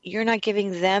 you're not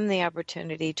giving them the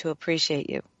opportunity to appreciate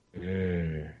you.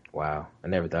 Wow. I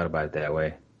never thought about it that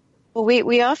way. Well,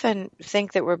 we often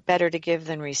think that we're better to give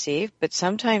than receive, but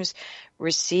sometimes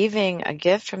receiving a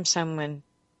gift from someone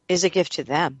is a gift to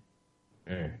them.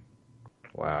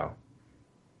 Wow.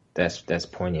 That's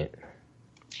poignant.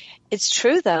 It's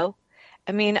true, though.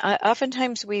 I mean,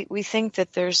 oftentimes we think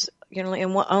that there's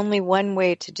only one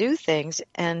way to do things,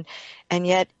 and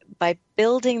yet by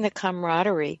building the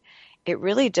camaraderie, it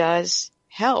really does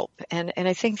help. And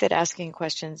I think that asking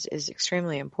questions is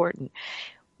extremely important.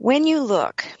 When you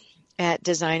look at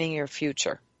designing your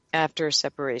future after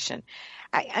separation,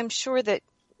 I'm sure that,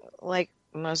 like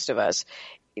most of us,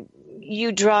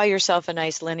 you draw yourself a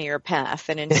nice linear path,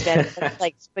 and instead of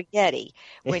like spaghetti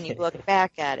when you look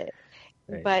back at it.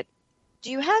 Right. But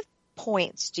do you have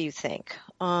points, do you think,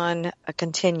 on a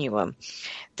continuum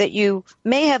that you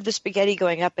may have the spaghetti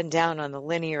going up and down on the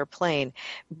linear plane,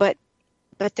 but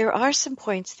there are some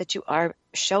points that you are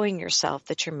showing yourself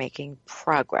that you're making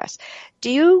progress? Do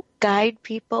you guide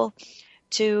people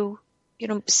to,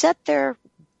 set their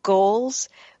goals,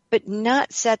 but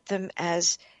not set them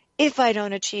as, if I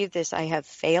don't achieve this, I have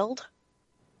failed?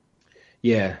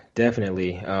 Yeah,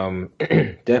 definitely.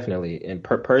 Definitely. And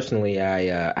personally,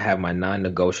 I have my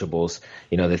non-negotiables,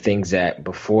 the things that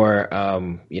before,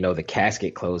 the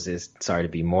casket closes, sorry to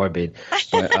be morbid,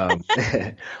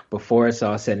 but before it's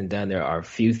all said and done, there are a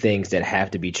few things that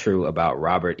have to be true about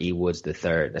Robert E. Woods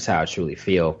III. That's how I truly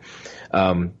feel.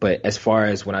 But as far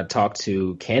as when I talk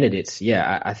to candidates,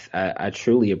 I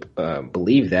truly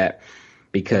believe that,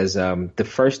 because the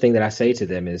first thing that I say to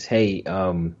them is, hey,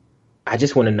 I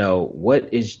just want to know,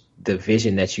 what is the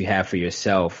vision that you have for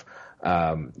yourself,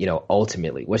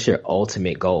 ultimately? What's your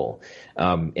ultimate goal?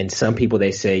 And some people,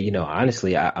 they say,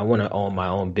 honestly, I want to own my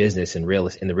own business in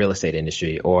the real estate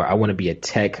industry, or I want to be a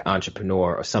tech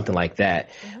entrepreneur or something like that.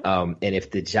 And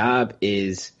if the job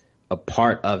is a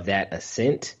part of that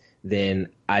ascent, then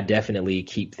I definitely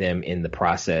keep them in the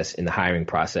process, in the hiring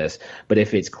process. But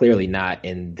if it's clearly not,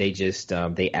 and they just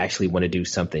they actually want to do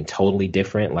something totally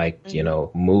different, like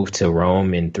move to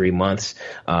Rome in 3 months,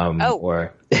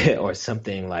 or or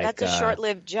something like that's a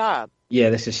short-lived job. Yeah,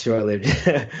 that's just short-lived.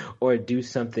 Or do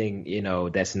something,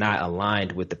 that's not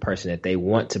aligned with the person that they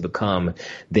want to become,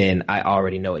 then I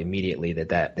already know immediately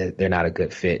that they're not a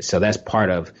good fit. So that's part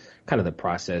of kind of the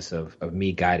process of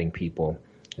me guiding people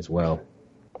as well.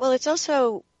 Well, it's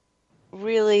also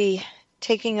really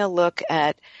taking a look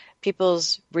at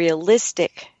people's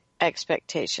realistic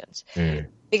expectations.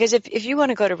 Because if you want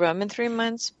to go to Rome in 3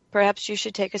 months, perhaps you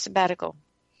should take a sabbatical.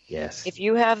 Yes. If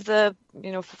you have the,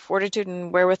 fortitude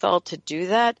and wherewithal to do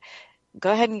that, go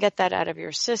ahead and get that out of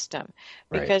your system.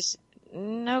 Because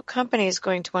no company is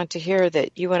going to want to hear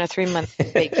that you want a 3-month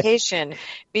vacation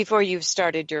before you've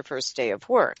started your first day of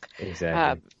work.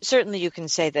 Exactly. Certainly you can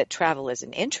say that travel is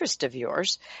an interest of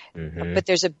yours, but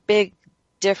there's a big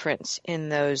difference in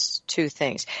those two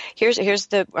things.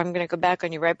 I'm going to go back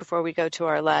on you right before we go to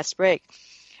our last break.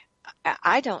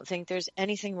 I don't think there's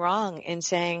anything wrong in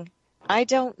saying, I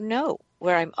don't know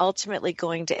where I'm ultimately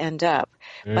going to end up,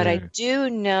 but I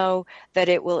do know that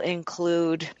it will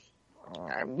include,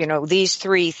 these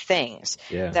 3 things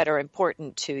that are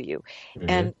important to you.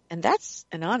 And that's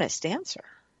an honest answer.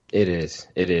 It is.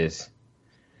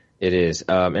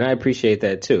 And I appreciate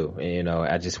that too.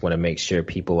 I just want to make sure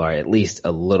people are at least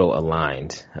a little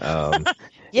aligned.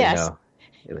 Yes.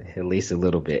 At least a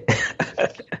little bit.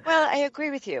 Well, I agree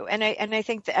with you. And I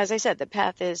think that, as I said, the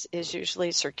path is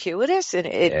usually circuitous, and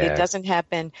it doesn't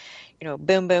happen,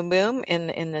 boom, boom, boom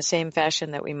in the same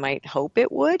fashion that we might hope it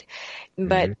would.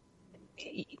 But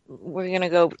we're going to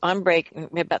go on break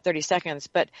in about 30 seconds,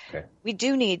 but we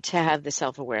do need to have the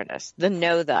self-awareness, the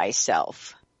know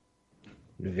thyself.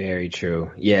 Very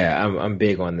true. Yeah, I'm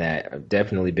big on that. I'm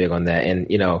definitely big on that. And,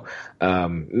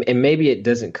 and maybe it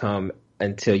doesn't come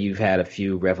until you've had a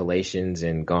few revelations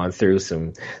and gone through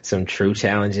some true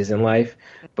challenges in life.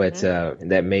 But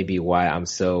that may be why I'm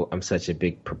such a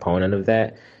big proponent of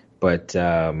that. But,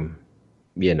 I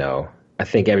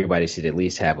think everybody should at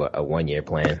least have a 1-year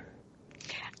plan.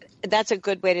 That's a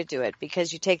good way to do it,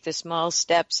 because you take the small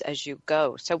steps as you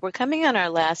go. So we're coming on our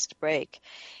last break.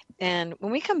 And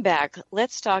when we come back,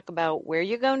 let's talk about where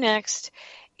you go next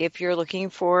if you're looking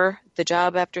for the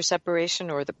job after separation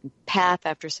or the path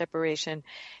after separation,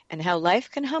 and how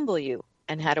life can humble you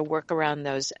and how to work around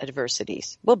those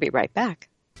adversities. We'll be right back.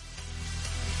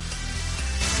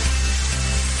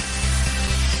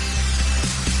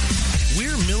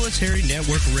 We're Military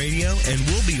Network Radio, and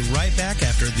we'll be right back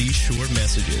after these short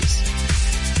messages.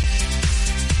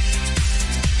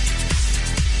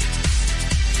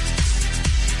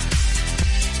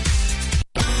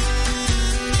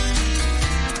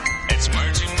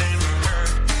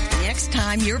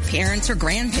 Time your parents or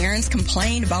grandparents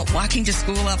complain about walking to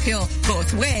school uphill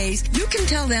both ways, you can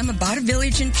tell them about a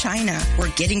village in China where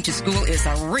getting to school is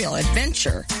a real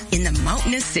adventure. In the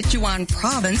mountainous Sichuan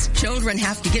province, children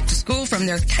have to get to school from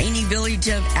their tiny village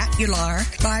of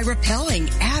Apular by rappelling,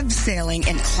 abseiling,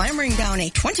 and clambering down a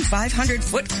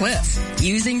 2,500-foot cliff.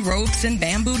 Using ropes and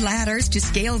bamboo ladders to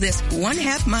scale this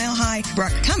 1/2 mile high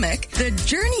Bruktumuk, the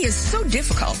journey is so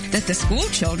difficult that the school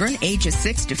children ages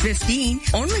 6 to 15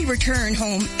 only return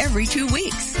home every 2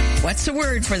 weeks. What's the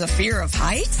word for the fear of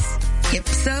heights?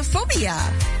 Hypsophobia.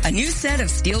 A new set of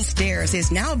steel stairs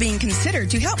is now being considered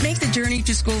to help make the journey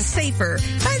to school safer.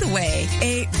 By the way,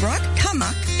 a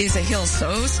Bruktumuk is a hill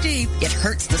so steep it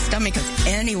hurts the stomach of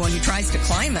anyone who tries to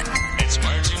climb it.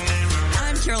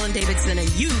 I'm Carolyn Davidson, and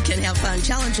you can have fun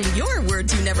challenging your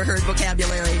words you never heard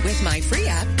vocabulary with my free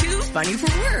app, Too Funny for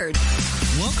Word.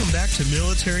 Welcome back to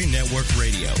Military Network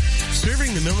Radio,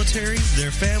 serving the military,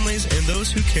 their families, and those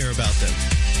who care about them.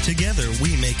 Together,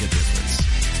 we make a difference.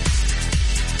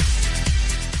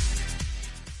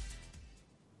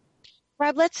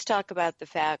 Rob, let's talk about the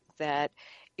fact that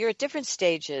you're at different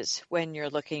stages when you're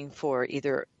looking for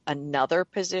either another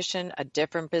position, a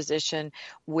different position,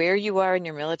 where you are in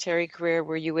your military career.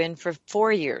 Were you in for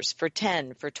 4 years, for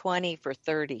 10, for 20, for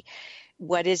 30?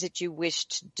 What is it you wish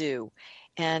to do?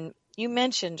 And you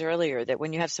mentioned earlier that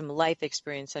when you have some life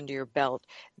experience under your belt,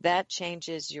 that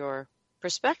changes your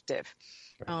perspective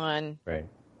on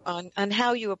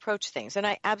how you approach things. And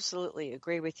I absolutely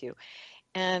agree with you.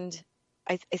 And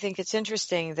I think it's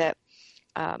interesting that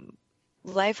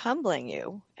life humbling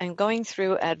you and going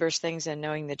through adverse things and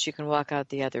knowing that you can walk out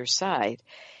the other side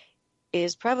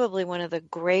is probably one of the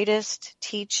greatest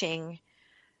teaching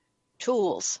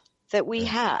tools that we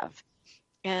have.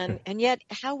 And yet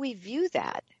how we view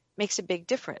that makes a big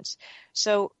difference.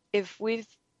 So if we've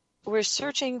we're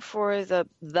searching for the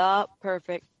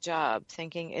perfect job,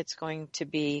 thinking it's going to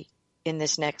be in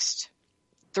this next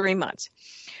 3 months.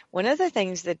 One of the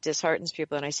things that disheartens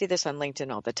people, and I see this on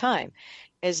LinkedIn all the time,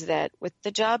 is that with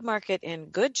the job market in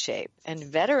good shape and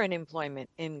veteran employment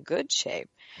in good shape,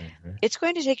 it's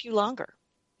going to take you longer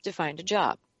to find a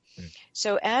job.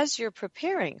 So as you're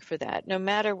preparing for that, no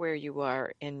matter where you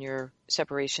are in your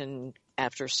separation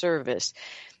after service,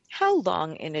 how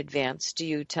long in advance do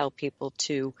you tell people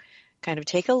to kind of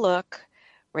take a look,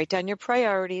 write down your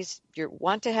priorities, your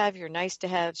want to have, your nice to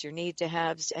haves, your need to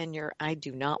haves, and your I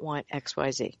do not want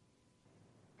XYZ?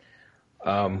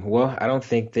 Well, I don't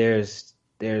think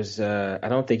I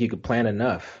don't think you could plan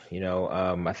enough.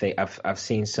 I think I've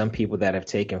seen some people that have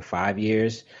taken 5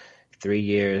 years, 3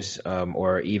 years,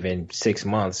 or even 6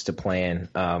 months to plan.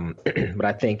 But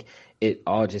I think it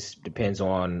all just depends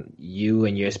on you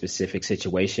and your specific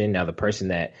situation. Now, the person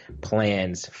that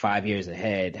plans 5 years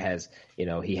ahead has,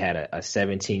 he had a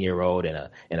 17-year-old and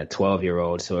a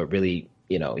 12-year-old. So it really,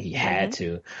 he had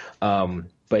to.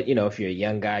 But, if you're a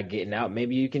young guy getting out,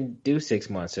 maybe you can do 6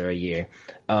 months or a year.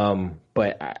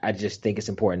 But I just think it's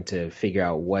important to figure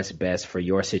out what's best for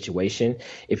your situation.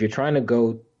 If you're trying to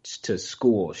go to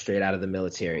school straight out of the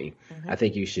military, I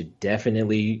think you should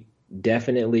definitely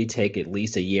take at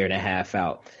least a year and a half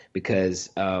out, because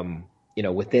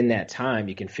within that time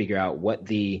you can figure out what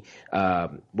the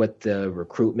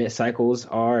recruitment cycles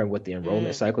are and what the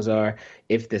enrollment cycles are.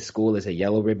 If the school is a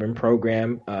yellow ribbon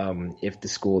program, if the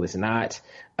school is not,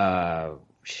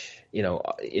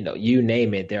 you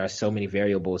name it. There are so many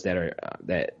variables that are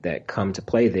that come to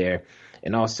play there.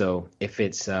 And also, if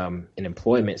it's an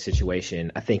employment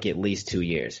situation, I think at least 2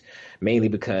 years, mainly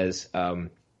because the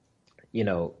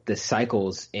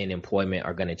cycles in employment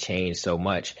are going to change so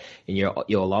much, and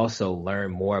you'll also learn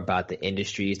more about the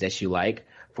industries that you like.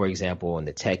 For example, in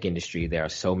the tech industry, there are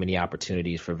so many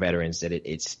opportunities for veterans that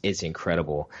it's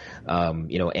incredible. And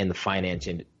the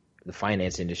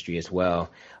finance industry as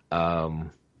well. And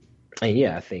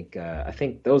yeah, I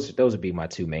think those would be my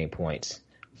two main points.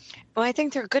 Well, I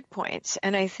think they're good points.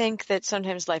 And I think that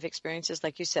sometimes life experiences,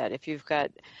 like you said, if you've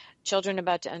got children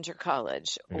about to enter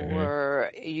college,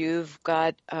 or you've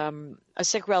got a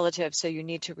sick relative, so you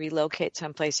need to relocate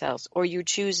someplace else, or you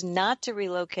choose not to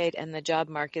relocate and the job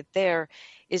market there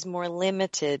is more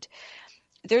limited,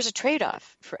 there's a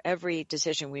trade-off for every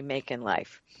decision we make in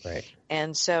life. Right.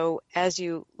 And so as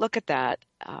you look at that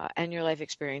and your life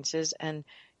experiences and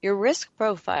your risk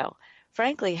profile,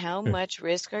 frankly, how much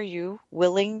risk are you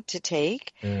willing to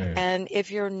take? And if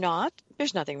you're not,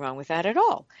 there's nothing wrong with that at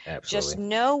all. Absolutely. Just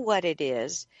know what it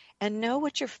is and know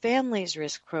what your family's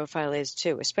risk profile is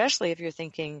too, especially if you're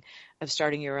thinking of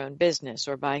starting your own business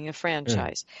or buying a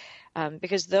franchise,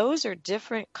 because those are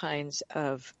different kinds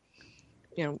of,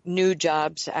 new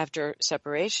jobs after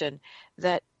separation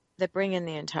that bring in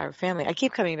the entire family. I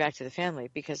keep coming back to the family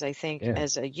because I think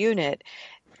as a unit,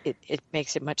 it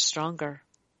makes it much stronger.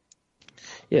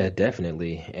 Yeah,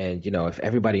 definitely. And, if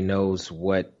everybody knows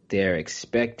what they're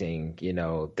expecting,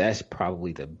 that's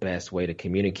probably the best way to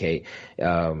communicate,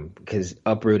 because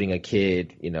uprooting a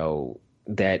kid,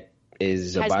 that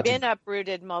has been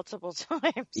uprooted multiple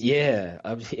times. Yeah.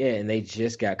 And they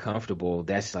just got comfortable.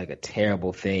 That's like a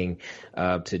terrible thing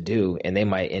to do. And they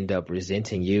might end up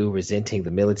resenting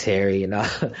the military and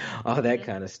all that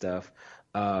kind of stuff.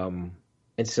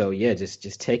 And so,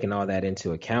 just taking all that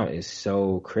into account is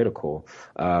so critical.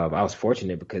 I was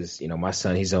fortunate because, my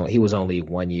son, he was only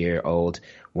 1 year old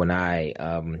when I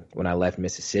left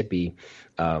Mississippi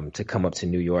to come up to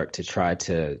New York to try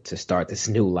to start this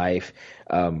new life.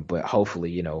 But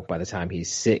hopefully, by the time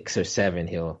he's 6 or 7,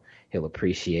 he'll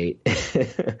appreciate the life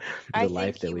that we've created. I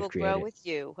think he will grow with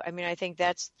you. I mean, I think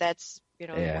that's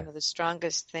one of the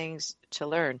strongest things to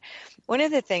learn. One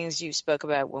of the things you spoke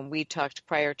about when we talked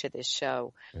prior to this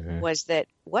show was that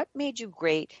what made you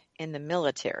great in the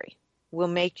military will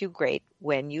make you great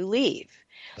when you leave.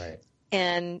 Right.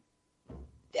 And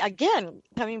again,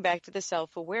 coming back to the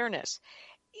self-awareness,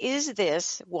 is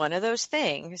this one of those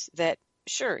things that,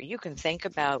 sure, you can think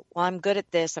about, well, I'm good at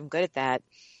this, I'm good at that,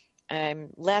 I'm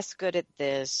less good at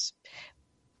this.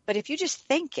 But if you just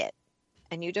think it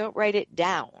and you don't write it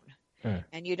down,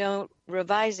 and you don't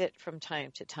revise it from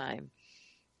time to time,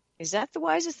 is that the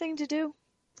wisest thing to do?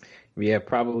 Yeah,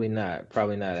 probably not.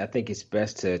 I think it's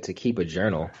best to keep a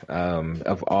journal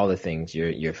of all the things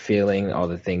you're feeling, all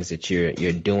the things that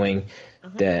you're doing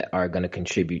that are going to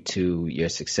contribute to your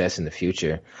success in the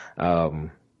future.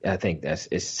 I think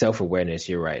it's self-awareness.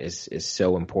 You're right. It's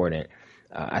so important.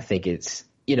 I think it's,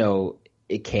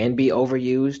 it can be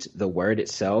overused, the word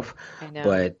itself, I know.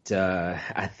 but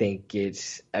I think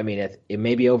it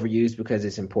may be overused because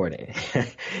it's important,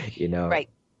 Right.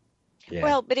 Yeah.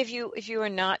 Well, but if you are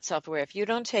not self-aware, if you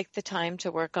don't take the time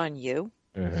to work on you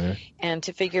and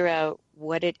to figure out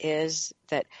what it is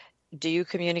that, do you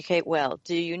communicate well?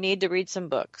 Do you need to read some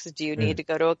books? Do you need to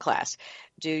go to a class?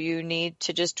 Do you need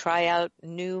to just try out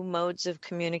new modes of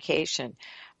communication?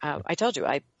 I told you,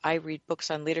 I read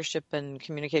books on leadership and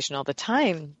communication all the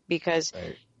time because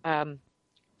John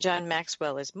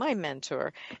Maxwell is my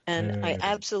mentor, and I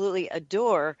absolutely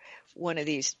adore one of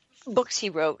these books he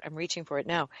wrote. I'm reaching for it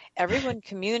now. Everyone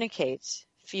communicates,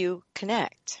 few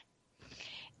connect.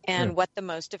 And what the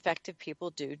most effective people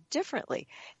do differently.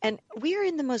 And we are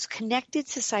in the most connected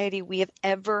society we have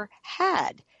ever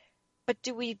had. But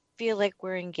do we feel like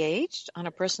we're engaged on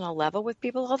a personal level with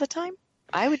people all the time?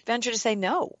 I would venture to say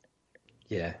no.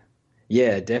 Yeah.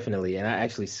 Yeah, definitely. And I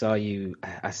actually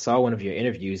I saw one of your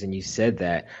interviews and you said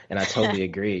that, and I totally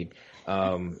agreed.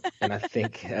 And I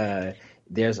think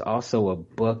there's also a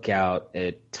book out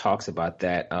that talks about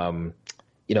that.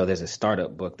 There's a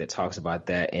startup book that talks about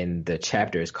that, and the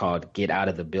chapter is called "Get Out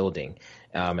of the Building."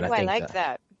 And I think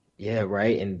that. Yeah,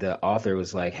 right. And the author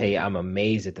was like, "Hey, I'm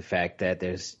amazed at the fact that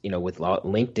there's, with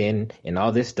LinkedIn and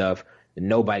all this stuff,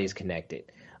 nobody's connected."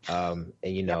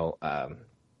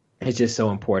 It's just so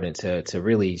important to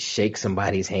really shake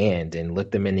somebody's hand and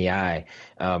look them in the eye,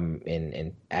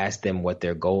 and ask them what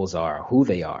their goals are, who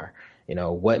they are,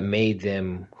 what made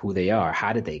them who they are,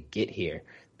 how did they get here.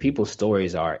 People's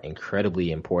stories are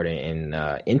incredibly important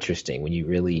and interesting when you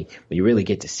really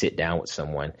get to sit down with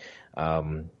someone.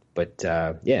 All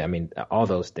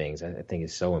those things I think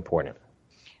is so important.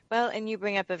 Well, and you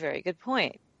bring up a very good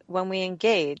point. When we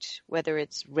engage, whether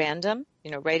it's random,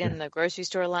 right in the grocery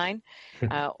store line,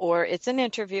 or it's an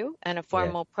interview and a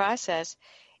formal process,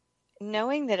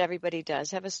 knowing that everybody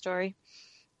does have a story,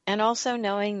 and also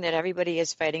knowing that everybody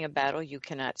is fighting a battle you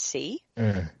cannot see.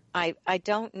 I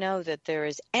don't know that there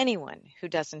is anyone who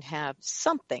doesn't have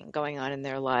something going on in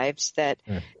their lives that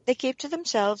they keep to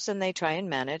themselves and they try and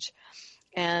manage.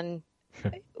 And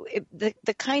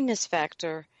the kindness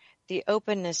factor, the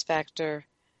openness factor,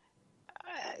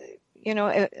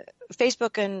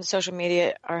 Facebook and social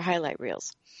media are highlight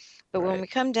reels. But when we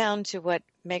come down to what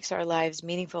makes our lives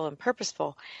meaningful and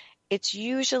purposeful, it's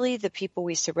usually the people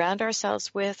we surround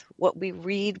ourselves with, what we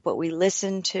read, what we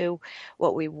listen to,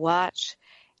 what we watch.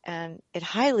 And it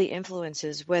highly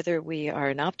influences whether we are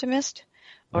an optimist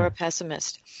or a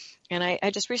pessimist. And I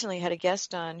just recently had a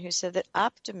guest on who said that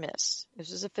optimists,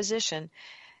 this is a physician,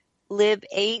 live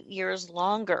 8 years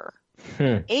longer,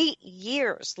 8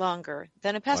 years longer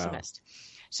than a pessimist. Wow.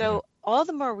 So all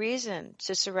the more reason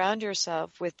to surround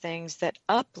yourself with things that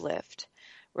uplift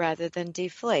rather than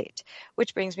deflate,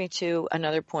 which brings me to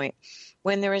another point.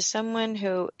 When there is someone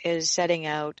who is setting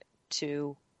out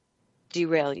to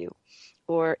derail you,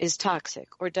 or is toxic,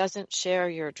 or doesn't share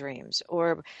your dreams,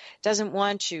 or doesn't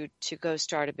want you to go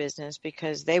start a business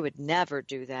because they would never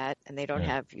do that and they don't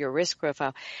have your risk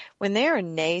profile. When they are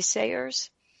naysayers,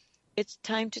 it's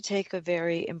time to take a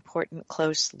very important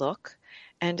close look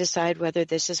and decide whether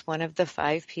this is one of the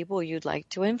 5 people you'd like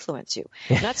to influence you.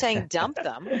 I'm not saying dump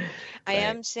them. I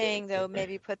am saying, though,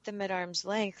 maybe put them at arm's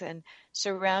length and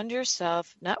surround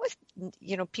yourself, not with,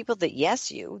 people that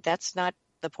yes you. That's not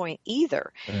the point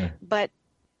either. But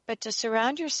to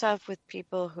surround yourself with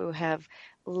people who have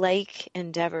like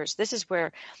endeavors. This is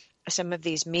where some of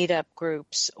these meetup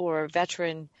groups or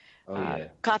veteran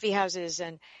coffee houses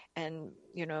and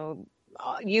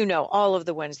all of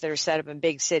the ones that are set up in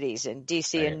big cities in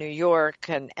DC and New York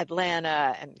and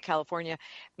Atlanta and California. I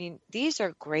mean, these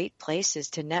are great places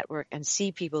to network and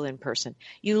see people in person.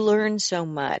 You learn so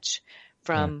much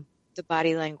from the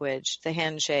body language, the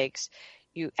handshakes,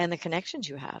 and the connections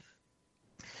you have.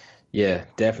 Yeah,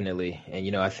 definitely.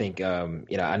 And, I think,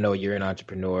 I know you're an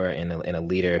entrepreneur and a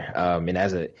leader. And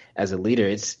as a leader,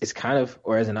 it's kind of,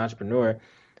 or as an entrepreneur,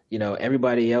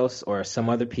 everybody else or some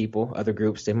other people, other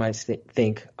groups, they might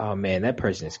think, oh man, that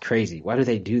person is crazy. Why do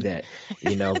they do that?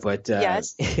 But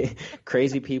yes.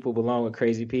 Crazy people belong with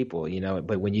crazy people,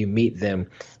 but when you meet them,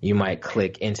 you might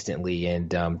click instantly. And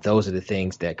those are the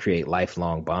things that create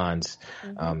lifelong bonds.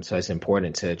 So it's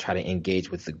important to try to engage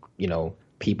with the,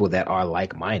 people that are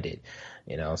like-minded,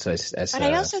 so that's. But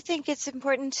I also think it's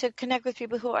important to connect with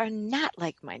people who are not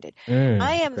like-minded.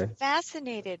 I am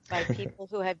fascinated by people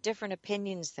who have different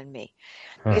opinions than me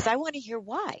because I want to hear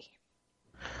why.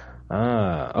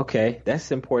 Okay.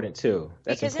 That's important too.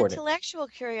 Because intellectual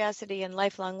curiosity and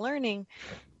lifelong learning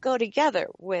go together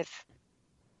with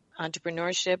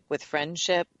entrepreneurship, with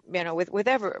friendship, with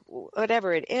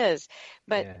whatever it is.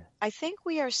 But I think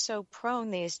we are so prone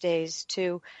these days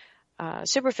to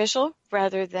superficial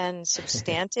rather than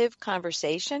substantive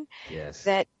conversation. Yes.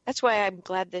 That's why I'm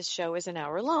glad this show is an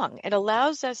hour long. It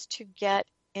allows us to get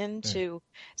into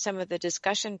some of the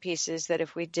discussion pieces that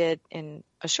if we did in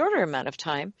a shorter amount of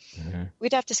time,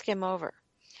 we'd have to skim over.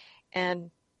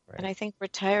 And I think we're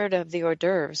tired of the hors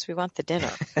d'oeuvres. We want the dinner.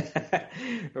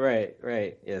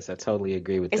 Right. Yes, I totally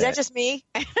agree with that. Is that just me?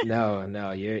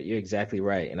 No, you're exactly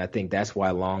right. And I think that's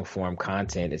why long form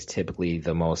content is typically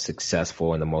the most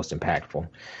successful and the most impactful.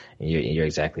 And you're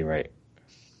exactly right.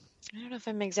 I don't know if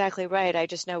I'm exactly right. I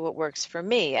just know what works for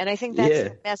me. And I think that's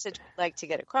the message I'd like to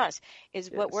get across is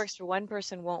what works for one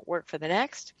person won't work for the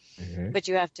next. But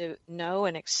you have to know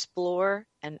and explore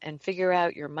and figure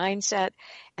out your mindset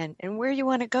and where you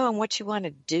want to go and what you want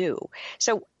to do.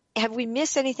 So have we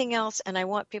missed anything else? And I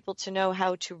want people to know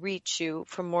how to reach you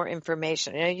for more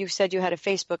information. I know you said you had a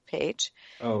Facebook page.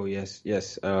 Oh, yes.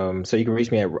 So you can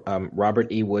reach me at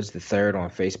Robert E. Woods III on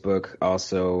Facebook.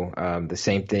 Also, the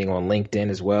same thing on LinkedIn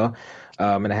as well.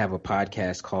 And I have a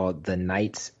podcast called The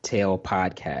Knight's Tale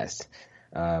Podcast,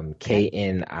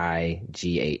 KNIGHT.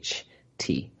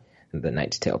 The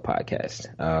Knight's Tale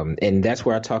Podcast. And that's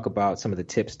where I talk about some of the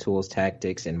tips, tools,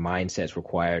 tactics, and mindsets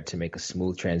required to make a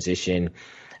smooth transition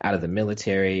out of the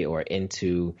military or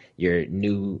into your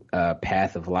new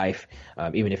path of life,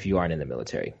 even if you aren't in the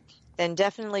military. Then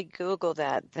definitely Google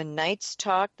that. The Knight's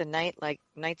Talk, the Knight, like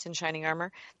Knights in Shining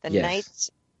Armor, the Knight's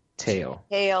Tale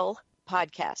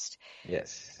Podcast.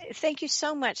 Yes. Thank you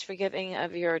so much for giving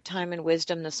of your time and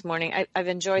wisdom this morning. I've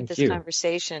enjoyed this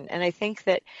conversation, and I think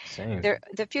that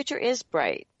the future is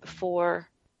bright for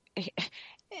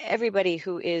everybody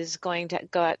who is going to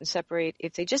go out and separate.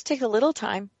 If they just take a little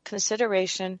time,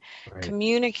 consideration,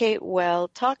 communicate well,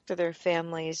 talk to their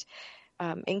families,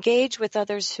 engage with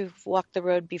others who've walked the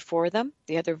road before them,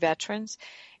 the other veterans,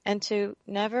 and to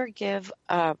never give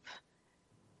up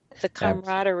the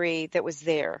camaraderie that was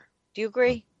there. Do you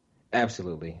agree?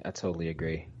 Absolutely. I totally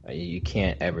agree. You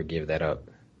can't ever give that up.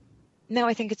 No,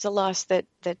 I think it's a loss that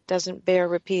doesn't bear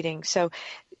repeating. So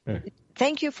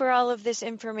thank you for all of this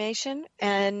information,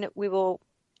 and we will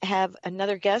have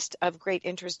another guest of great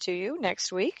interest to you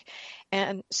next week.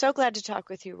 And so glad to talk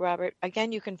with you, Robert.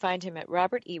 Again, you can find him at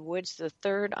Robert E. Woods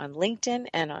III on LinkedIn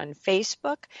and on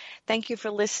Facebook. Thank you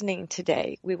for listening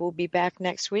today. We will be back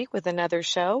next week with another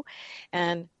show,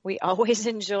 and we always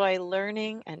enjoy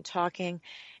learning and talking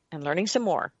and learning some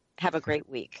more. Have a great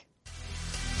week.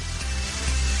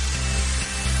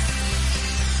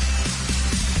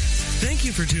 Thank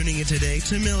you for tuning in today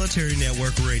to Military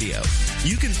Network Radio.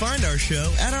 You can find our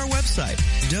show at our website,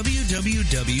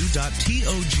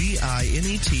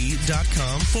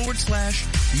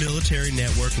 www.toginet.com/Military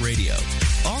Network Radio.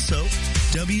 Also,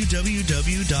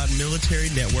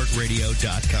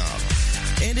 www.militarynetworkradio.com.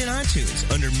 And in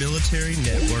iTunes under Military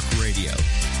Network Radio.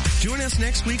 Join us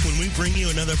next week when we bring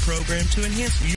you another program to enhance